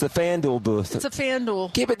 No, it's the FanDuel booth. It's a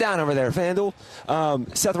FanDuel. Keep it down over there,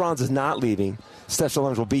 FanDuel. Seth Rollins is not leaving. Steph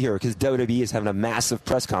Rollins will be here because WWE is having a massive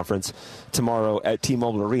press conference tomorrow at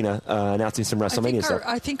T-Mobile Arena announcing some WrestleMania stuff.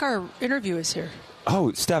 I think our interview is here.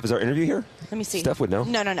 Oh, Steph, is our interview here? Let me see. Steph would know.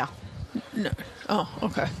 No. No. Oh,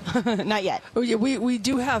 okay. Not yet. Oh, yeah, we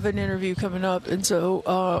do have an interview coming up, and so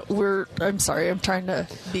I'm sorry, I'm trying to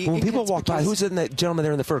be. When people walk by, who's in that gentleman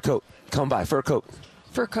there in the fur coat? Come by, fur coat.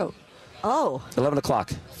 Fur coat. Oh. 11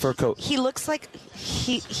 o'clock, fur coat. He looks like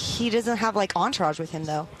he doesn't have like entourage with him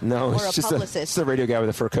though. No, or it's a just publicist. it's the radio guy with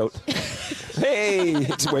a fur coat. Hey,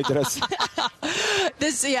 it's waved at us.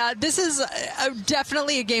 This is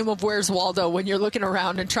definitely a game of Where's Waldo when you're looking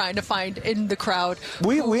around and trying to find in the crowd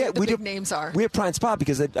who the big names are. We have prime spot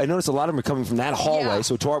because I noticed a lot of them are coming from that hallway. Yeah.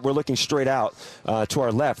 So we're looking straight out to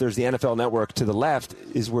our left. There's the NFL Network. To the left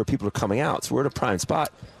is where people are coming out. So we're at a prime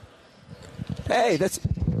spot. Hey, that's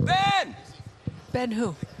Ben. Ben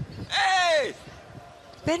who? Hey.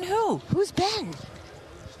 Ben who? Who's Ben?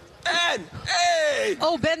 Ben. Hey.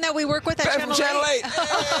 Oh, Ben that we work with at Ben Channel from Channel 8. 8.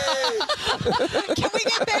 Hey. Can we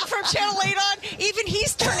get Ben from Channel 8 on? Even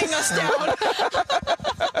he's turning us down.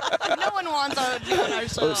 No one wants to be on our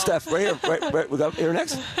show. Oh, Steph, right here. Right, we got here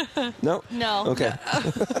next? No? No. Okay.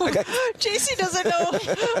 Okay. JC doesn't know.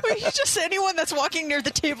 He's just anyone that's walking near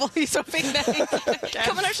the table, he's hoping that he can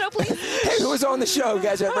come on our show, please. Hey, who is on the show,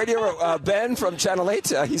 guys? Right here, Ben from Channel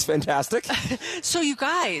 8. He's fantastic. So, you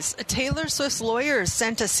guys, Taylor Swift's lawyers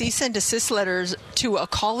sent a cease and desist letters to a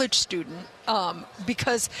college student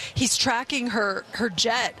because he's tracking her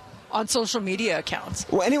jet on social media accounts.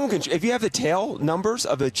 Well, anyone can. If you have the tail numbers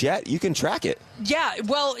of a jet, you can track it. Yeah,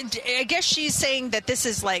 well, I guess she's saying that this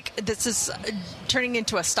is turning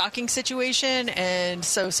into a stalking situation, and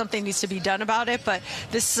so something needs to be done about it. But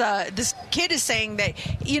this kid is saying that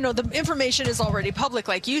the information is already public,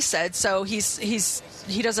 like you said. So he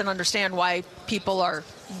doesn't understand why people are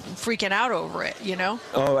freaking out over it.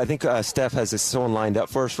 Oh, I think Steph has someone lined up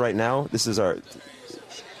for us right now. This is our.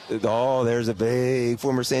 Oh, there's a big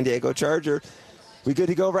former San Diego Charger. We good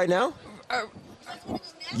to go right now?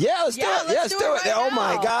 Yeah, let's do it. Let's do it. Right Oh, now.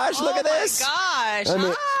 my gosh. Look at this. Oh, my gosh. I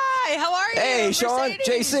mean, Hi. Hi, how are you? Hey, Shawn,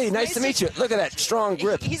 Mercedes? JC, nice to meet you. Look at that strong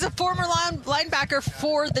grip. He's a former linebacker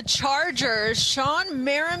for the Chargers. Shawn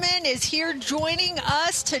Merriman is here joining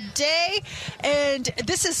us today, and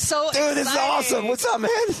this is so exciting. Dude, this is awesome. What's up,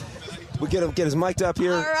 man? We get his mic'd up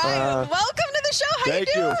here. All right, welcome to the show. How Thank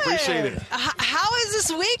you doing? you. Appreciate it. How has this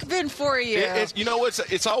week been for you?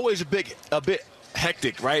 It's always a bit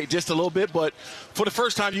hectic, right? Just a little bit, but for the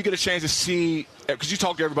first time you get a chance to see, because you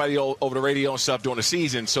talk to everybody over the radio and stuff during the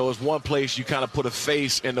season, so it's one place you kind of put a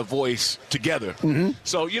face and a voice together. Mm-hmm.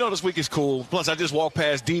 So, this week is cool. Plus, I just walked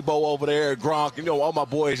past Debo over there, Gronk, all my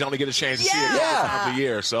boys. I only get a chance to see it this time of the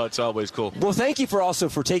year, so it's always cool. Well, thank you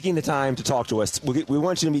for taking the time to talk to us. We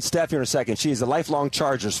want you to meet Steph here in a second. She is a lifelong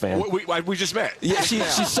Chargers fan. We just met. Yeah,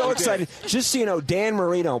 she's so excited. Just so you know, Dan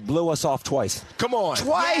Marino blew us off twice. Come on.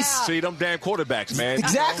 Twice. Yeah. See, them damn quarterbacks, man.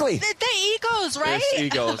 Exactly. The egos, right? It's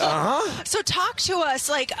egos. Uh-huh. So talk to us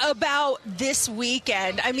about this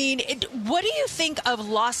weekend. I mean, what do you think of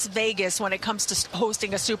Las Vegas when it comes to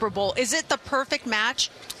hosting a Super Bowl? Is it the perfect match?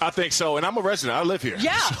 I think so, and I'm a resident. I live here.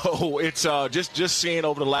 Yeah. So it's just seeing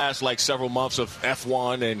over the last several months of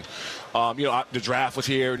F1 and the draft was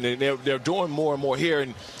here, and they're doing more and more here,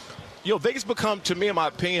 and Vegas become, to me, in my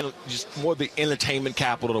opinion, just more the entertainment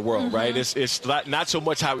capital of the world, right? It's not so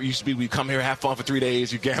much how it used to be. We come here, have fun for 3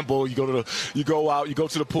 days, you gamble, you go out, you go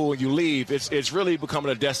to the pool, and you leave. It's really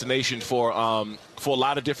becoming a destination for a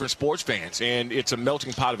lot of different sports fans, and it's a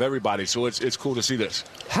melting pot of everybody. So it's cool to see this.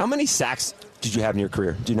 How many sacks did you have in your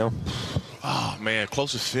career? Do you know? Oh man,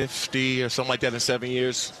 close to 50 or something like that in 7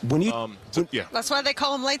 years. Yeah. That's why they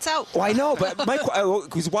call them lights out. Well, I know, but I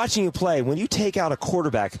was watching you play. When you take out a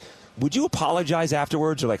quarterback, would you apologize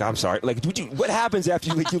afterwards, or I'm sorry? What happens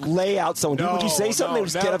after you lay out someone? No, would you say something, or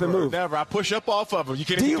just never, get up and move? Never. I push up off of them. You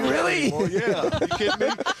can't. Do you do that really? anymore. Yeah. You kidding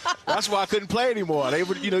me? That's why I couldn't play anymore. They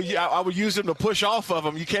would, I would use them to push off of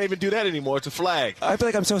them. You can't even do that anymore. It's a flag. I feel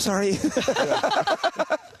like I'm so sorry.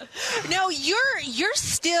 No, you're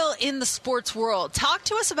still in the sports world. Talk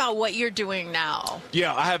to us about what you're doing now.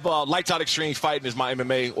 Yeah, I have Lights Out Extreme Fighting is my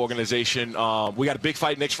MMA organization. We got a big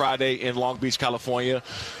fight next Friday in Long Beach, California.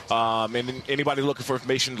 And anybody looking for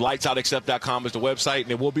information, lightsoutxf.com is the website,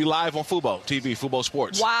 and it will be live on Fubo TV, Fubo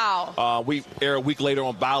Sports. Wow. We air a week later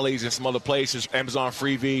on Bally's and some other places, Amazon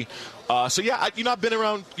Freevee. So yeah, I've been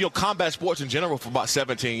around combat sports in general for about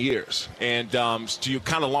 17 years, and to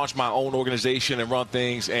kind of launch my own organization and run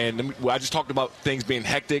things. And I just talked about things being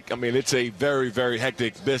hectic. I mean, it's a very, very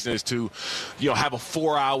hectic business to have a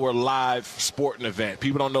 4-hour live sporting event.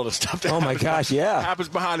 People don't know the stuff that happens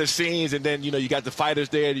behind the scenes, and then you got the fighters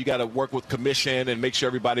there. You got to work with commission and make sure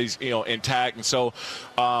everybody's intact. And so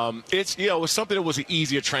it's it was something that was an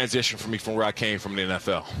easier transition for me from where I came from in the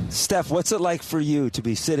NFL. Steph, what's it like for you to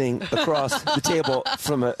be sitting across the table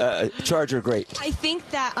from a Charger great? I think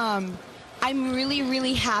that I'm really,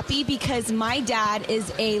 really happy because my dad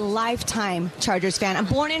is a lifetime Chargers fan. I'm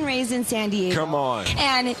born and raised in San Diego. Come on.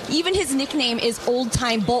 And even his nickname is Old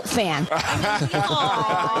Time Bolt Fan. And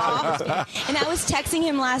I was texting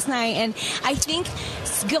him last night, and I think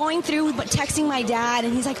going through texting my dad,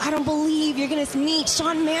 and he's like, I don't believe you're going to meet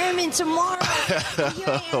Shawn Merriman tomorrow.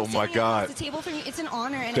 Oh, my God. The table for me. It's an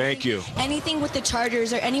honor. And Thank you. Anything with the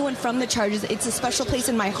Chargers or anyone from the Chargers, it's a special place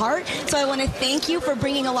in my heart. So I want to thank you for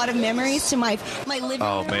bringing a lot of memories to my living room.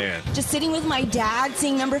 Oh, man. Just sitting with my dad,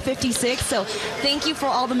 seeing number 56. So thank you for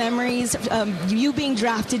all the memories. You being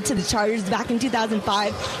drafted to the Chargers back in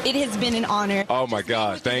 2005. It has been an honor. Oh, my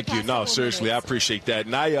God. Thank you. No, seriously, I appreciate that.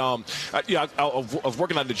 And I was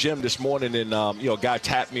working at the gym this morning, and a guy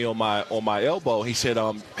tapped me on my elbow. He said,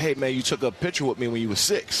 hey, man, you took a picture with me when you were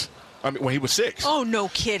 6. When he was 6. Oh, no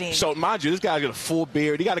kidding. So, mind you, this guy's got a full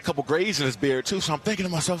beard. He got a couple grays in his beard, too. So I'm thinking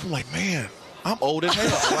to myself, I'm like, man, I'm old as hell.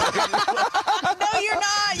 No, you're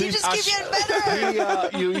not. You just keep getting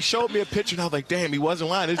better. He showed me a picture, and I was like, damn, he wasn't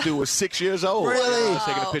lying. This dude was 6 years old. Really? He was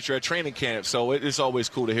taking a picture at training camp. So it's always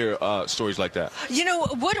cool to hear stories like that.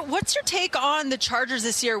 What's your take on the Chargers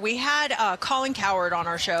this year? We had Colin Cowherd on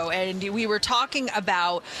our show, and we were talking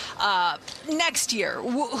about next year.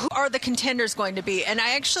 Who are the contenders going to be? And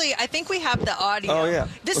I think we have the audio. Oh, yeah.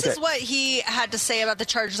 This is what he had to say about the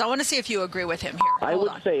Chargers. I want to see if you agree with him here. I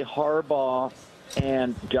would say Harbaugh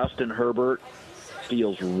and Justin Herbert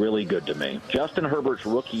feels really good to me. Justin Herbert's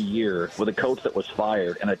rookie year with a coach that was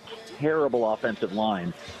fired and a terrible offensive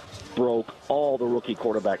line broke all the rookie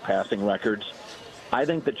quarterback passing records. I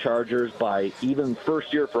think the Chargers, by even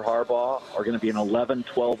first year for Harbaugh, are going to be an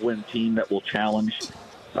 11-12 win team that will challenge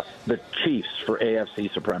the Chiefs for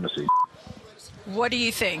AFC supremacy. What do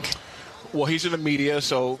you think? Well, he's in the media,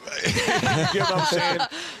 so you know what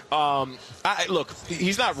I'm saying? Look,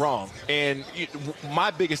 he's not wrong. And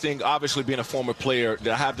my biggest thing, obviously, being a former player,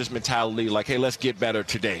 that I have this mentality like, hey, let's get better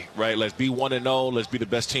today, right? Let's be 1-0. Let's be the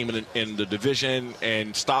best team in the division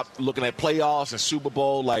and stop looking at playoffs and Super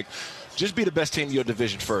Bowl. Like, just be the best team in your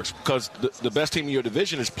division first, because the best team in your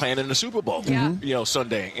division is playing in the Super Bowl,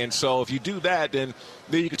 Sunday. And so if you do that, then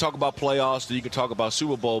you can talk about playoffs, then you can talk about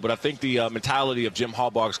Super Bowl. But I think the mentality of Jim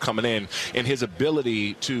Harbaugh's coming in and his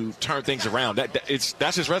ability to turn things around,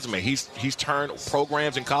 that's his resume. He's turned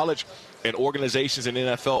programs in college and organizations in the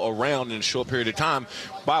NFL around in a short period of time,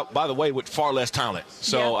 by the way, with far less talent.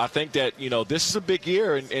 So I think that, this is a big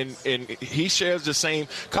year, and he shares the same,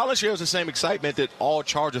 Colin shares the same excitement that all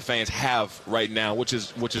Charger fans have right now, which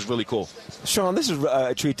is really cool. Shawn, this is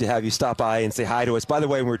a treat to have you stop by and say hi to us. By the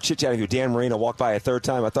way, when we were chit-chatting with Dan Marino walked by a third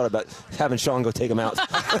time, I thought about having Shawn go take him out.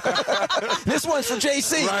 This one's for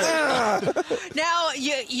JC. Right.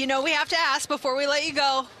 Now, we have to ask before we let you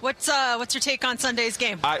go, what's your take on Sunday's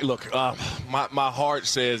game? My heart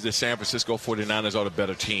says the San Francisco 49ers are the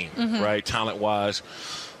better team, right, talent-wise.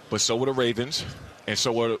 But so were the Ravens, and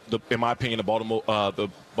so were, in my opinion, the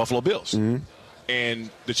Buffalo Bills. And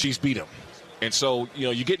the Chiefs beat them. And so,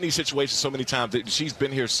 you get in these situations so many times. The Chiefs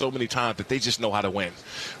been here so many times that they just know how to win,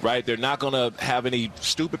 right? They're not going to have any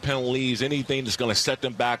stupid penalties, anything that's going to set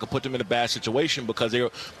them back or put them in a bad situation, because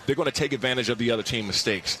they're going to take advantage of the other team's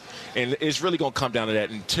mistakes. And it's really going to come down to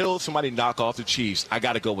that. Until somebody knock off the Chiefs, I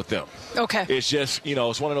got to go with them. Okay. It's just,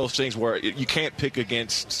 it's one of those things where you can't pick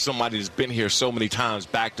against somebody that's been here so many times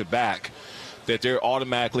back to back that they're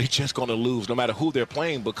automatically just going to lose no matter who they're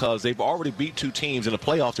playing, because they've already beat two teams in the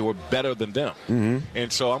playoffs that were better than them.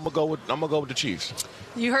 And so I'm gonna go with the Chiefs.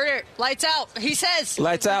 You heard it. Lights out. He says.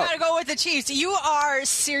 Lights out. You got to go with the Chiefs. You are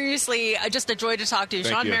seriously just a joy to talk to.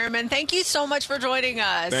 Shawn Merriman, thank you so much for joining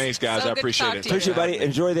us. Thanks, guys. I appreciate it. Appreciate it, buddy.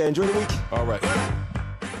 Enjoy the week. All right.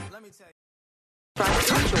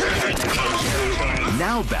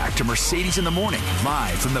 Now back to Mercedes in the Morning,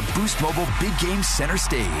 live from the Boost Mobile Big Game Center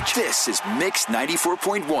Stage. This is Mix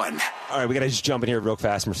 94.1. All right, we got to just jump in here real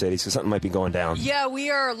fast, Mercedes, because something might be going down. Yeah, we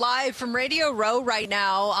are live from Radio Row right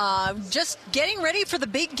now, just getting ready for the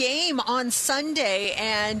big game on Sunday.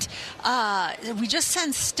 And we just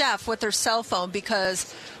sent Steph with her cell phone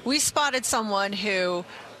because we spotted someone who,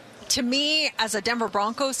 to me, as a Denver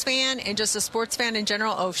Broncos fan and just a sports fan in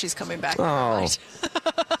general, she's coming back. Oh.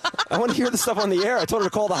 I want to hear the stuff on the air. I told her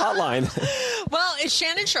to call the hotline. Well, it's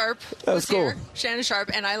Shannon Sharp. That was cool. Here. Shannon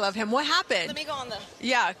Sharp, and I love him. What happened? Let me go on the...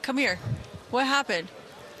 Yeah, come here. What happened?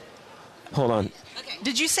 Hold on. Okay.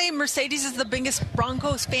 Did you say Mercedes is the biggest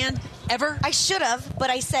Broncos fan ever? I should have, but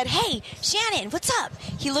I said, hey, Shannon, what's up?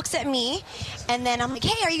 He looks at me, and then I'm like,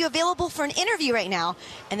 hey, are you available for an interview right now?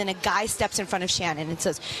 And then a guy steps in front of Shannon and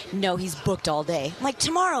says, no, he's booked all day. I'm like,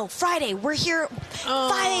 tomorrow, Friday, we're here.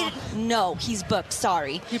 5 No, he's booked.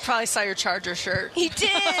 Sorry. He probably saw your Chargers shirt. He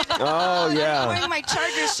did. Oh, yeah. I'm wearing my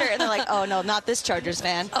Chargers shirt, and they're like, oh, no, not this Chargers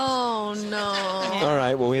fan. Oh, no. All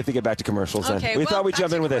right, well, we have to get back to commercials then. Okay, We thought we'd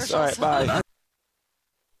jump in with this. All right, bye.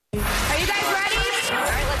 Are you guys ready? All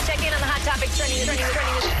right, let's check in on the hot topics trending.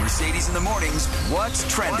 Mercedes in the Mornings, What's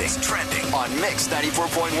Trending on Mix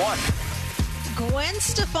 94.1. Gwen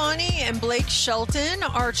Stefani and Blake Shelton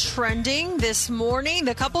are trending this morning.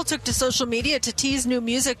 The couple took to social media to tease new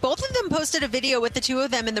music. Both of them posted a video with the two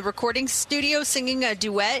of them in the recording studio singing a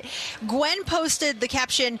duet. Gwen posted the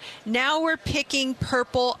caption, "Now we're picking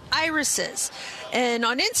purple irises." And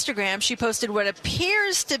on Instagram, she posted what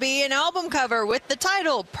appears to be an album cover with the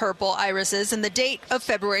title Purple Irises and the date of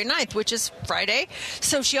February 9th, which is Friday.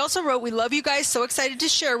 So she also wrote, "We love you guys. So excited to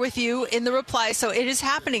share with you," in the reply. So it is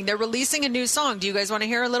happening. They're releasing a new song. Do you guys want to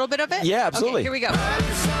hear a little bit of it? Yeah, absolutely. Okay, here we go.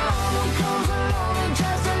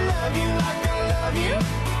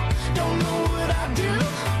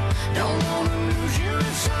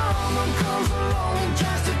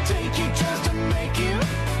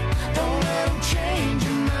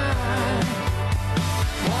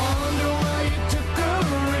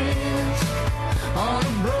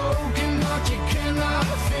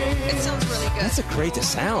 It sounds really good. That's a great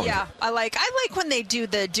sound. Yeah, I like when they do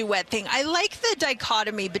the duet thing. I like the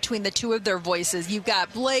dichotomy between the two of their voices. You've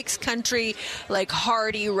got Blake's country, like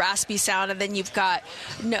hearty, raspy sound, and then you've got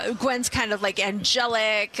Gwen's kind of like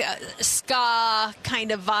angelic, ska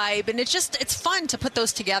kind of vibe, and it's fun to put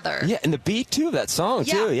those together. Yeah, and the beat too of that song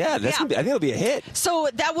too. Yeah, I think it'll be a hit. So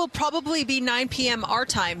that will probably be 9 p.m. our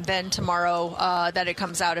time then tomorrow that it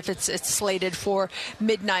comes out, if it's slated for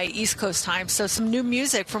midnight East Coast time. So some new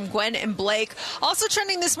music from Gwen and Blake. Also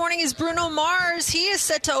trending this morning is Bruno Mars. He is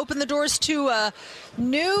set to open the doors to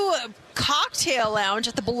new cocktail lounge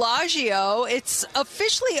at the Bellagio. It's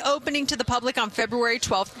officially opening to the public on February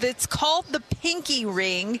 12th. It's called the Pinky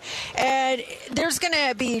Ring, and there's going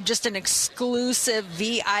to be just an exclusive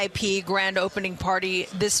VIP grand opening party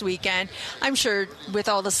this weekend. I'm sure with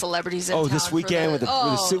all the celebrities in town. This weekend with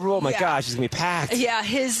the Super Bowl? My gosh, it's going to be packed. Yeah,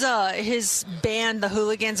 his band, the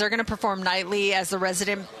Hooligans, are going to perform nightly as the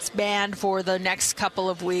resident band for the next couple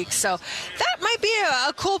of weeks. So that might be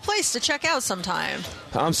a cool place to check out sometime.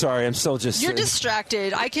 I'm sorry, I'm still just... You're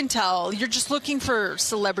distracted. I can tell. You're just looking for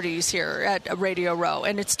celebrities here at Radio Row,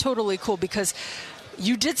 and it's totally cool because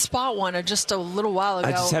you did spot one just a little while ago.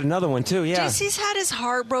 I just had another one, too, yeah. JC's had his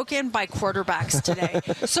heart broken by quarterbacks today.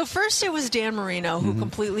 So first it was Dan Marino, who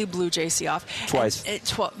completely blew JC off. Twice.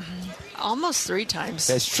 Almost 3 times.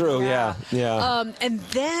 That's true, yeah. And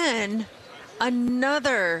then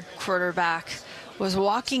another quarterback was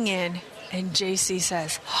walking in, and JC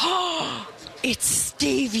says, "Oh, it's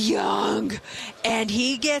Steve Young." And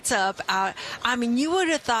he gets up. I mean, you would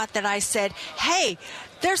have thought that I said, "Hey,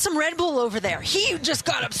 there's some Red Bull over there." He just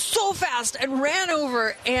got up so fast and ran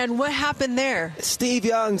over. And what happened there? Steve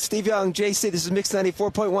Young, JC, this is Mix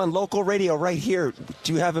 94.1, local radio right here.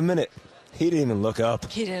 Do you have a minute? He didn't even look up.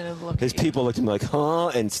 He didn't look. His people looked at him like, huh?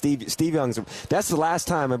 And Steve Young's... That's the last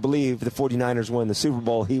time, I believe, the 49ers won the Super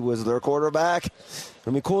Bowl. He was their quarterback.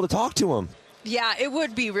 It'd be cool to talk to him. Yeah, it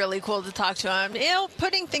would be really cool to talk to him.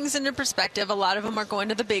 Putting things into perspective, a lot of them are going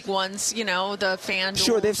to the big ones, the FanDuel.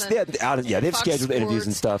 Sure, they've scheduled interviews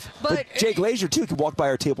and stuff. But Jay Glazer, too, could walk by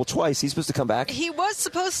our table twice. He's supposed to come back. He was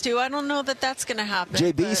supposed to. I don't know that that's going to happen.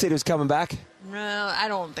 JB said he was coming back. No, I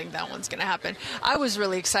don't think that one's going to happen. I was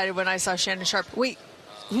really excited when I saw Shannon Sharp. Wait,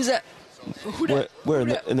 who's that? Where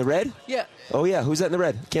in the red? Yeah. Oh, yeah, who's that in the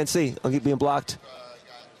red? Can't see. I'll keep being blocked.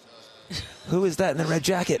 Who is that in the red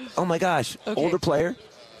jacket? Oh, my gosh. Okay. Older player.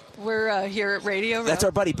 We're here at Radio Row. That's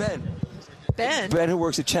our buddy, Ben. Ben, who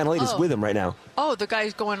works at Channel 8, is with him right now. Oh, the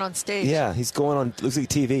guy's going on stage. Yeah, he's going on, looks like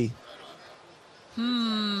TV.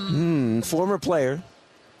 Former player.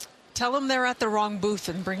 Tell them they're at the wrong booth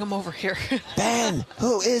and bring them over here. Ben,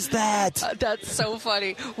 who is that? That's so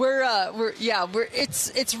funny.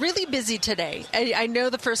 It's really busy today. I know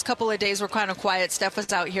the first couple of days were kind of quiet. Steph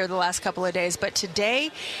was out here the last couple of days, but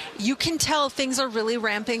today you can tell things are really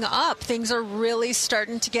ramping up. Things are really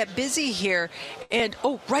starting to get busy here. And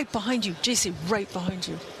right behind you, JC, right behind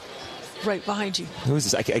you. Right behind you. Who is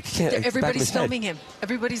this? I can't. Everybody's filming him.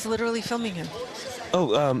 Everybody's literally filming him.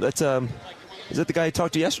 Oh, that's is that the guy I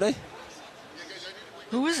talked to yesterday?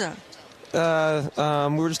 Who is that?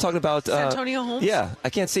 We were just talking about Santonio Holmes? Yeah, I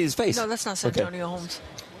can't see his face. No, that's not Santonio Holmes.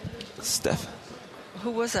 Steph.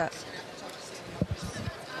 Who was that?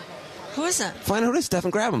 Who is that? Find out who it is, Steph,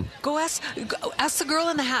 and grab him. Go ask the girl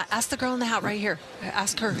in the hat. Ask the girl in the hat right here.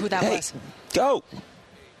 Ask her who that was. Go.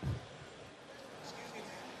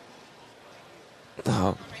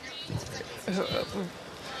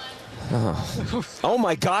 Oh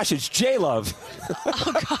my gosh, it's J-Love.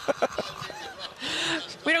 Oh, God.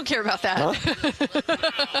 We don't care about that.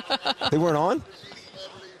 Huh? They weren't on?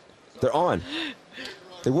 They're on.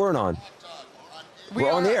 They weren't on.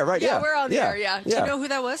 We're on the air, right? Yeah, we're on the air, yeah. Do you know who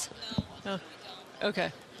that was? Oh.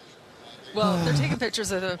 Okay. Well, they're taking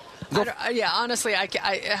pictures of them. Honestly,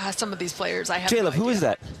 I some of these players, I have J-Love, no idea. who is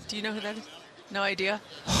that? Do you know who that is? No idea?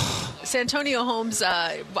 Santonio Holmes,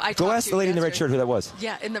 Go ask the lady in the red shirt who that was.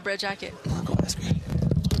 Yeah, in the red jacket. I'll go ask her.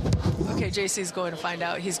 Okay, JC's going to find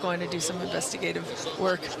out. He's going to do some investigative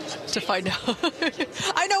work to find out.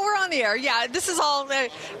 I know we're on the air. Yeah, this is all,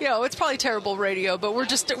 it's probably terrible radio, but we're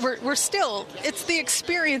still, it's the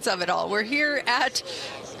experience of it all. We're here at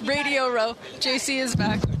Radio Row. JC is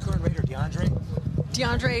back. Current Raider,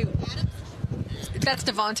 DeAndre, that's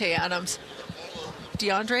Devontae Adams.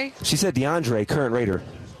 DeAndre? She said DeAndre, current Raider.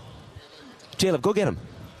 J-Love, go get him.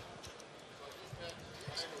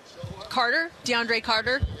 Carter? DeAndre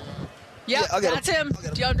Carter? Yep, that's him.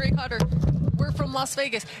 DeAndre Carter. We're from Las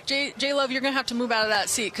Vegas. J-Love, you're going to have to move out of that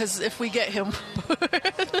seat because if we get him...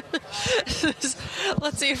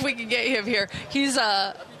 Let's see if we can get him here. He's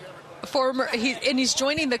a former... he's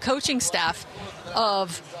joining the coaching staff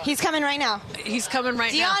of... He's coming right now. He's coming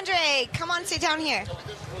right now. DeAndre, come on, sit down here.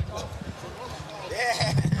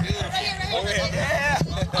 Yeah.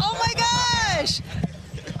 Oh, my gosh.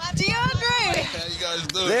 DeAndre. How you guys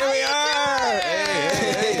doing? There we are.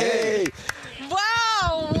 Hey.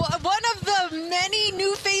 Wow. One of the many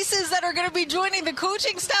new faces that are going to be joining the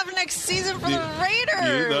coaching staff next season for the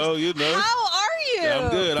Raiders. You know. How are you? Yeah,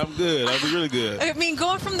 I'm good. I'm really good. I mean,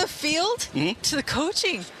 going from the field to the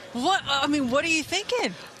coaching. What are you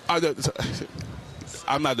thinking? I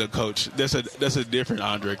I'm not the coach. That's a different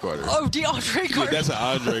Andre Carter. Oh, DeAndre Carter. Yeah, that's an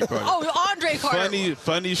Andre Carter. Oh, Andre Carter.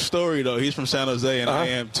 Funny story though. He's from San Jose, and I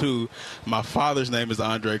am too. My father's name is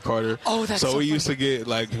Andre Carter. Oh, that's so we funny. used to get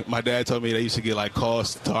my dad told me they used to get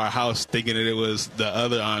calls to our house thinking that it was the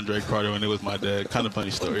other Andre Carter when it was my dad. Kind of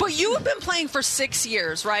funny story. But you have been playing for 6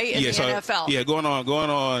 years, right? In the NFL. Yeah, going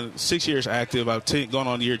on 6 years active. About 10, going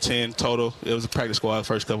on year 10 total. It was a practice squad the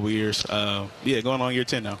first couple of years. Going on year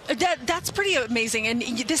 10 now. That's pretty amazing. And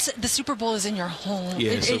the Super Bowl is in your home.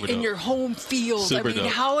 Yeah, in your home field. Super I mean,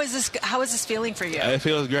 dope. How is this feeling for you? It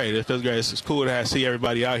feels great. It's cool to see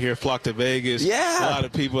everybody out here flock to Vegas. Yeah. A lot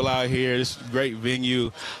of people out here. It's a great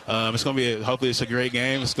venue. It's going to be hopefully it's a great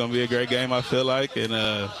game. It's going to be a great game, I feel like, and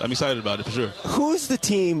I'm excited about it for sure. Who's the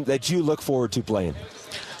team that you look forward to playing?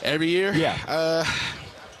 Every year? Yeah.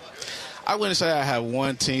 I wouldn't say I have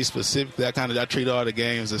one team specifically. I treat all the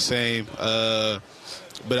games the same.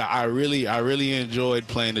 But I really enjoyed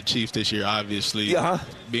playing the Chiefs this year. Obviously,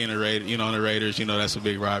 being a Raider, on the Raiders, that's a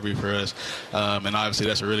big rivalry for us. And obviously,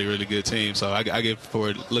 that's a really, really good team. So I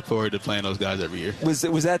look forward to playing those guys every year. Was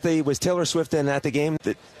Taylor Swift then at the game?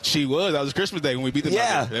 She was. That was Christmas Day when we beat them.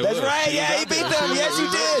 Yeah, that's right. Yeah, he beat them. Yes,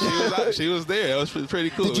 you did. She was there. That was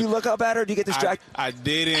pretty cool. Did you look up at her? Did you get distracted? I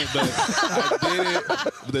didn't, but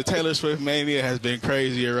The Taylor Swift mania has been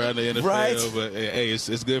crazy around the NFL. Right. But hey,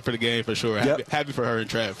 it's good for the game for sure. Yep. Happy for her and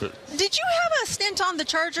Trafford. Did you have a stint on the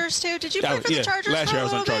Chargers too? Did you play for the Chargers last for year a I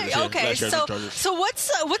was little on bit? Chargers, yeah. Okay, Last year I was on Chargers. so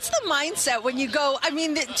what's the mindset when you go? I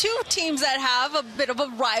mean, the two teams that have a bit of a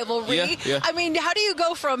rivalry. Yeah. I mean, how do you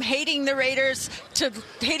go from hating the Raiders to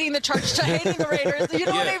hating the Chargers to hating the Raiders? You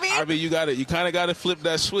know what I mean? I mean, you kind of got to flip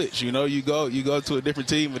that switch. You go to a different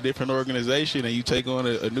team, a different organization, and you take on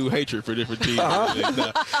a new hatred for different teams.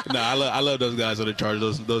 I love those guys on the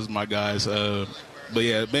Chargers. Those are my guys. But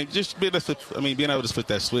yeah, just being able to flip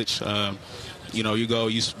that switch. You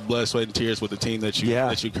blood, sweat, and tears with the team that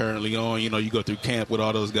you currently on. You go through camp with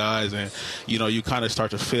all those guys, and you kind of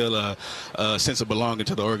start to feel a sense of belonging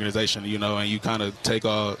to the organization. And you kind of take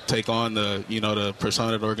on the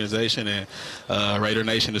persona of the organization. And Raider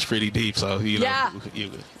Nation is pretty deep, so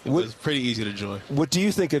it was pretty easy to join. What do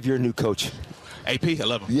you think of your new coach? AP, I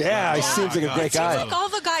love him. Yeah, he seems like a great guy. It seems like all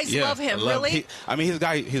the guys love him, really. His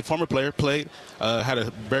a former player, played, had a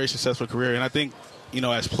very successful career, and I think,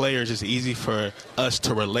 as players, it's easy for us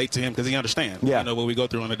to relate to him because he understands, what we go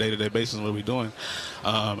through on a day-to-day basis and what we're doing.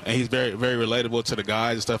 And he's very, very relatable to the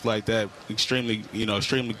guys and stuff like that. Extremely,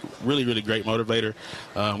 really, really great motivator.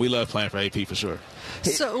 We love playing for AP for sure.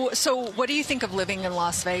 So what do you think of living in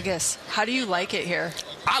Las Vegas? How do you like it here?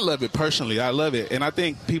 I love it personally. I love it. And I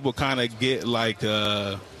think people kind of get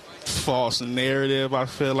false narrative, I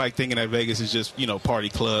feel like, thinking that Vegas is just party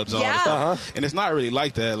clubs and all that stuff. And it's not really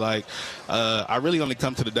like that. I really only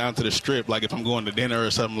come down to the strip if I'm going to dinner or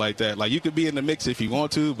something like that. You could be in the mix if you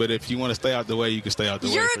want to, but if you want to stay out the way, you can stay out the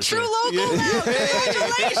way. You're a true local now.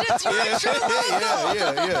 Congratulations, you're a true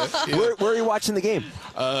local. Where are you watching the game?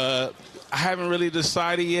 I haven't really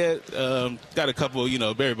decided yet. Got a couple,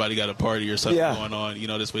 everybody got a party or something going on,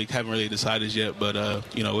 this week. Haven't really decided yet, but,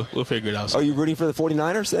 we'll figure it out. Are you rooting for the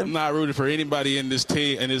 49ers then? I'm not rooting for anybody in this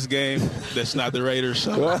game that's not the Raiders.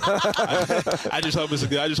 So I just hope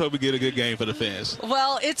we get a good game for the fans.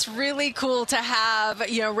 Well, it's really cool to have,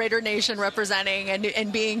 Raider Nation representing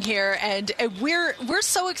and being here. And we're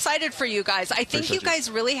so excited for you guys. I think you guys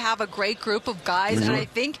really have a great group of guys. Mm-hmm. And I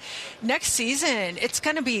think next season it's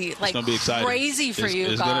going to be crazy for you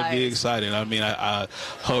guys. It's going to be exciting. I mean, I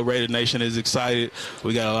whole Raider Nation is excited.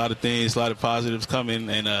 We got a lot of things, a lot of positives coming,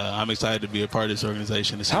 and I'm excited to be a part of this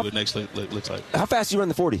organization and see what next looks like. How fast do you run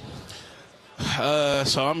the 40?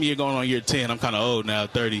 So I'm going on year 10. I'm kind of old now,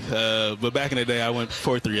 30. But back in the day, I went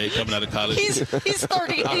 4.38 coming out of college. He's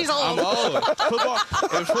 30. He's old. I'm old.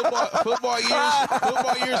 Football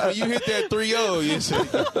years, when you hit that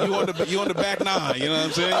 3.0, you on the back nine. You know what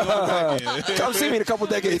I'm saying? You on the back end. Come see me in a couple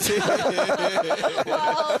decades.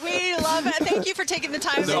 Well, we love it. Thank you for taking the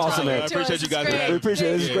time to awesome, man. I appreciate you guys. We appreciate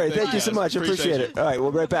it. This is great. Thank you so much. Appreciate it. All right,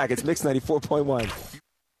 we'll be right back. It's Mix 94.1.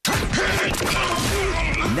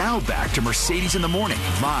 Now back to Mercedes in the Morning,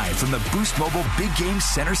 live from the Boost Mobile Big Game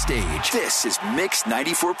Center Stage. This is Mix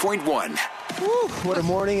 94.1. Woo, what a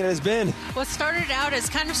morning it has been. What started out as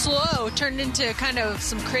kind of slow turned into kind of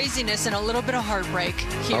some craziness and a little bit of heartbreak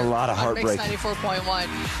here. A lot of heartbreak. On Mix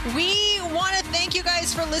 94.1. We want to thank you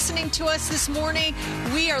guys for listening to us this morning.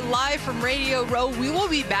 We are live from Radio Row. We will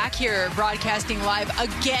be back here broadcasting live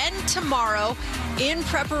again tomorrow in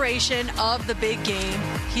preparation of the big game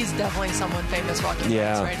He's definitely someone famous walking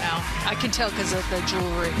around right now. I can tell because of the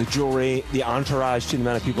jewelry. The jewelry, the entourage to the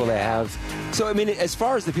amount of people they have. So, I mean, as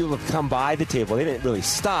far as the people that come by the table, they didn't really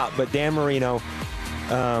stop, but Dan Marino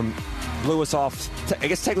blew us off, I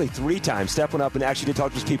guess technically 3 times. Steph went up and actually did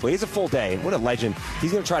talk to his people. He has a full day. What a legend.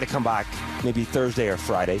 He's going to try to come back maybe Thursday or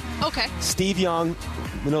Friday. Okay. Steve Young,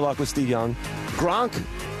 no luck with Steve Young. Gronk,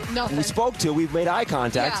 Nothing. we spoke to. We've made eye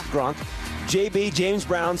contact. Yeah. Gronk. JB, James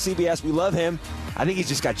Brown, CBS, we love him. I think he's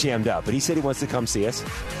just got jammed up, but he said he wants to come see us.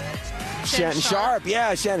 Shannon Sharp.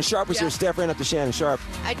 Yeah, Shannon Sharp was here. Steph ran up to Shannon Sharp.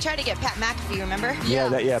 I tried to get Pat McAfee, remember? Yeah,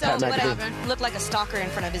 Pat so McAfee. looked like a stalker in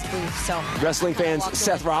front of his booth. So Wrestling fans,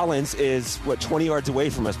 Seth Rollins is, 20 yards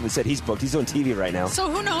away from us, but they said he's booked. He's on TV right now.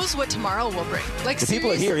 So who knows what tomorrow will bring? Like, the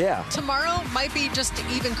people are here, yeah. Tomorrow might be just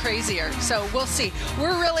even crazier. So we'll see.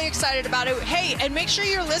 We're really excited about it. Hey, and make sure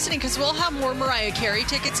you're listening because we'll have more Mariah Carey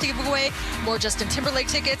tickets to give away, more Justin Timberlake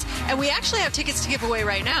tickets, and we actually have tickets to give away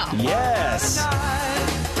right now. Yes.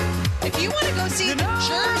 If you want to go see the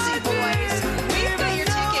Jersey Boys, we've got your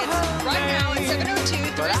tickets right now at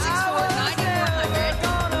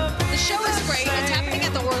 702-364-9400. The show is great. It's happening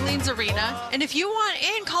at the Orleans Arena. And if you want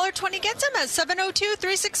in, caller 20 gets them at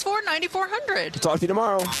 702-364-9400. Talk to you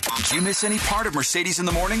tomorrow. Did you miss any part of Mercedes in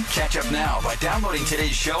the Morning? Catch up now by downloading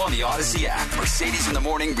today's show on the Odyssey app. Mercedes in the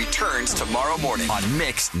Morning returns tomorrow morning on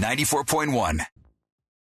Mix 94.1.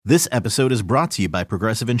 This episode is brought to you by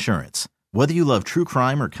Progressive Insurance. Whether you love true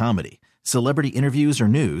crime or comedy, celebrity interviews or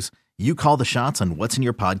news, you call the shots on what's in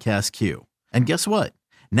your podcast queue. And guess what?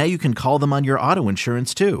 Now you can call them on your auto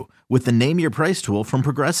insurance too with the Name Your Price tool from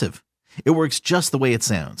Progressive. It works just the way it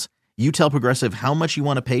sounds. You tell Progressive how much you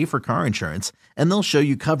want to pay for car insurance, and they'll show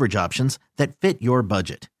you coverage options that fit your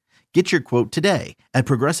budget. Get your quote today at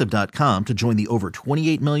Progressive.com to join the over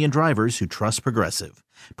 28 million drivers who trust Progressive.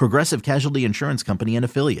 Progressive Casualty Insurance Company and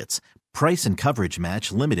Affiliates. Price and coverage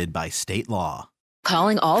match limited by state law.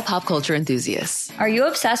 Calling all pop culture enthusiasts. Are you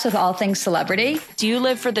obsessed with all things celebrity? Do you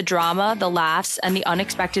live for the drama, the laughs, and the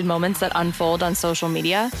unexpected moments that unfold on social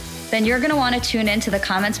media? Then you're going to want to tune in to the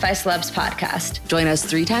Comments by Celebs podcast. Join us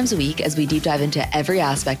 3 times a week as we deep dive into every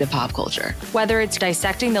aspect of pop culture. Whether it's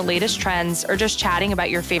dissecting the latest trends or just chatting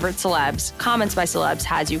about your favorite celebs, Comments by Celebs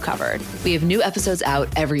has you covered. We have new episodes out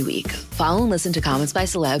every week. Follow and listen to Comments by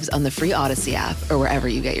Celebs on the free Odyssey app or wherever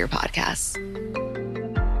you get your podcasts.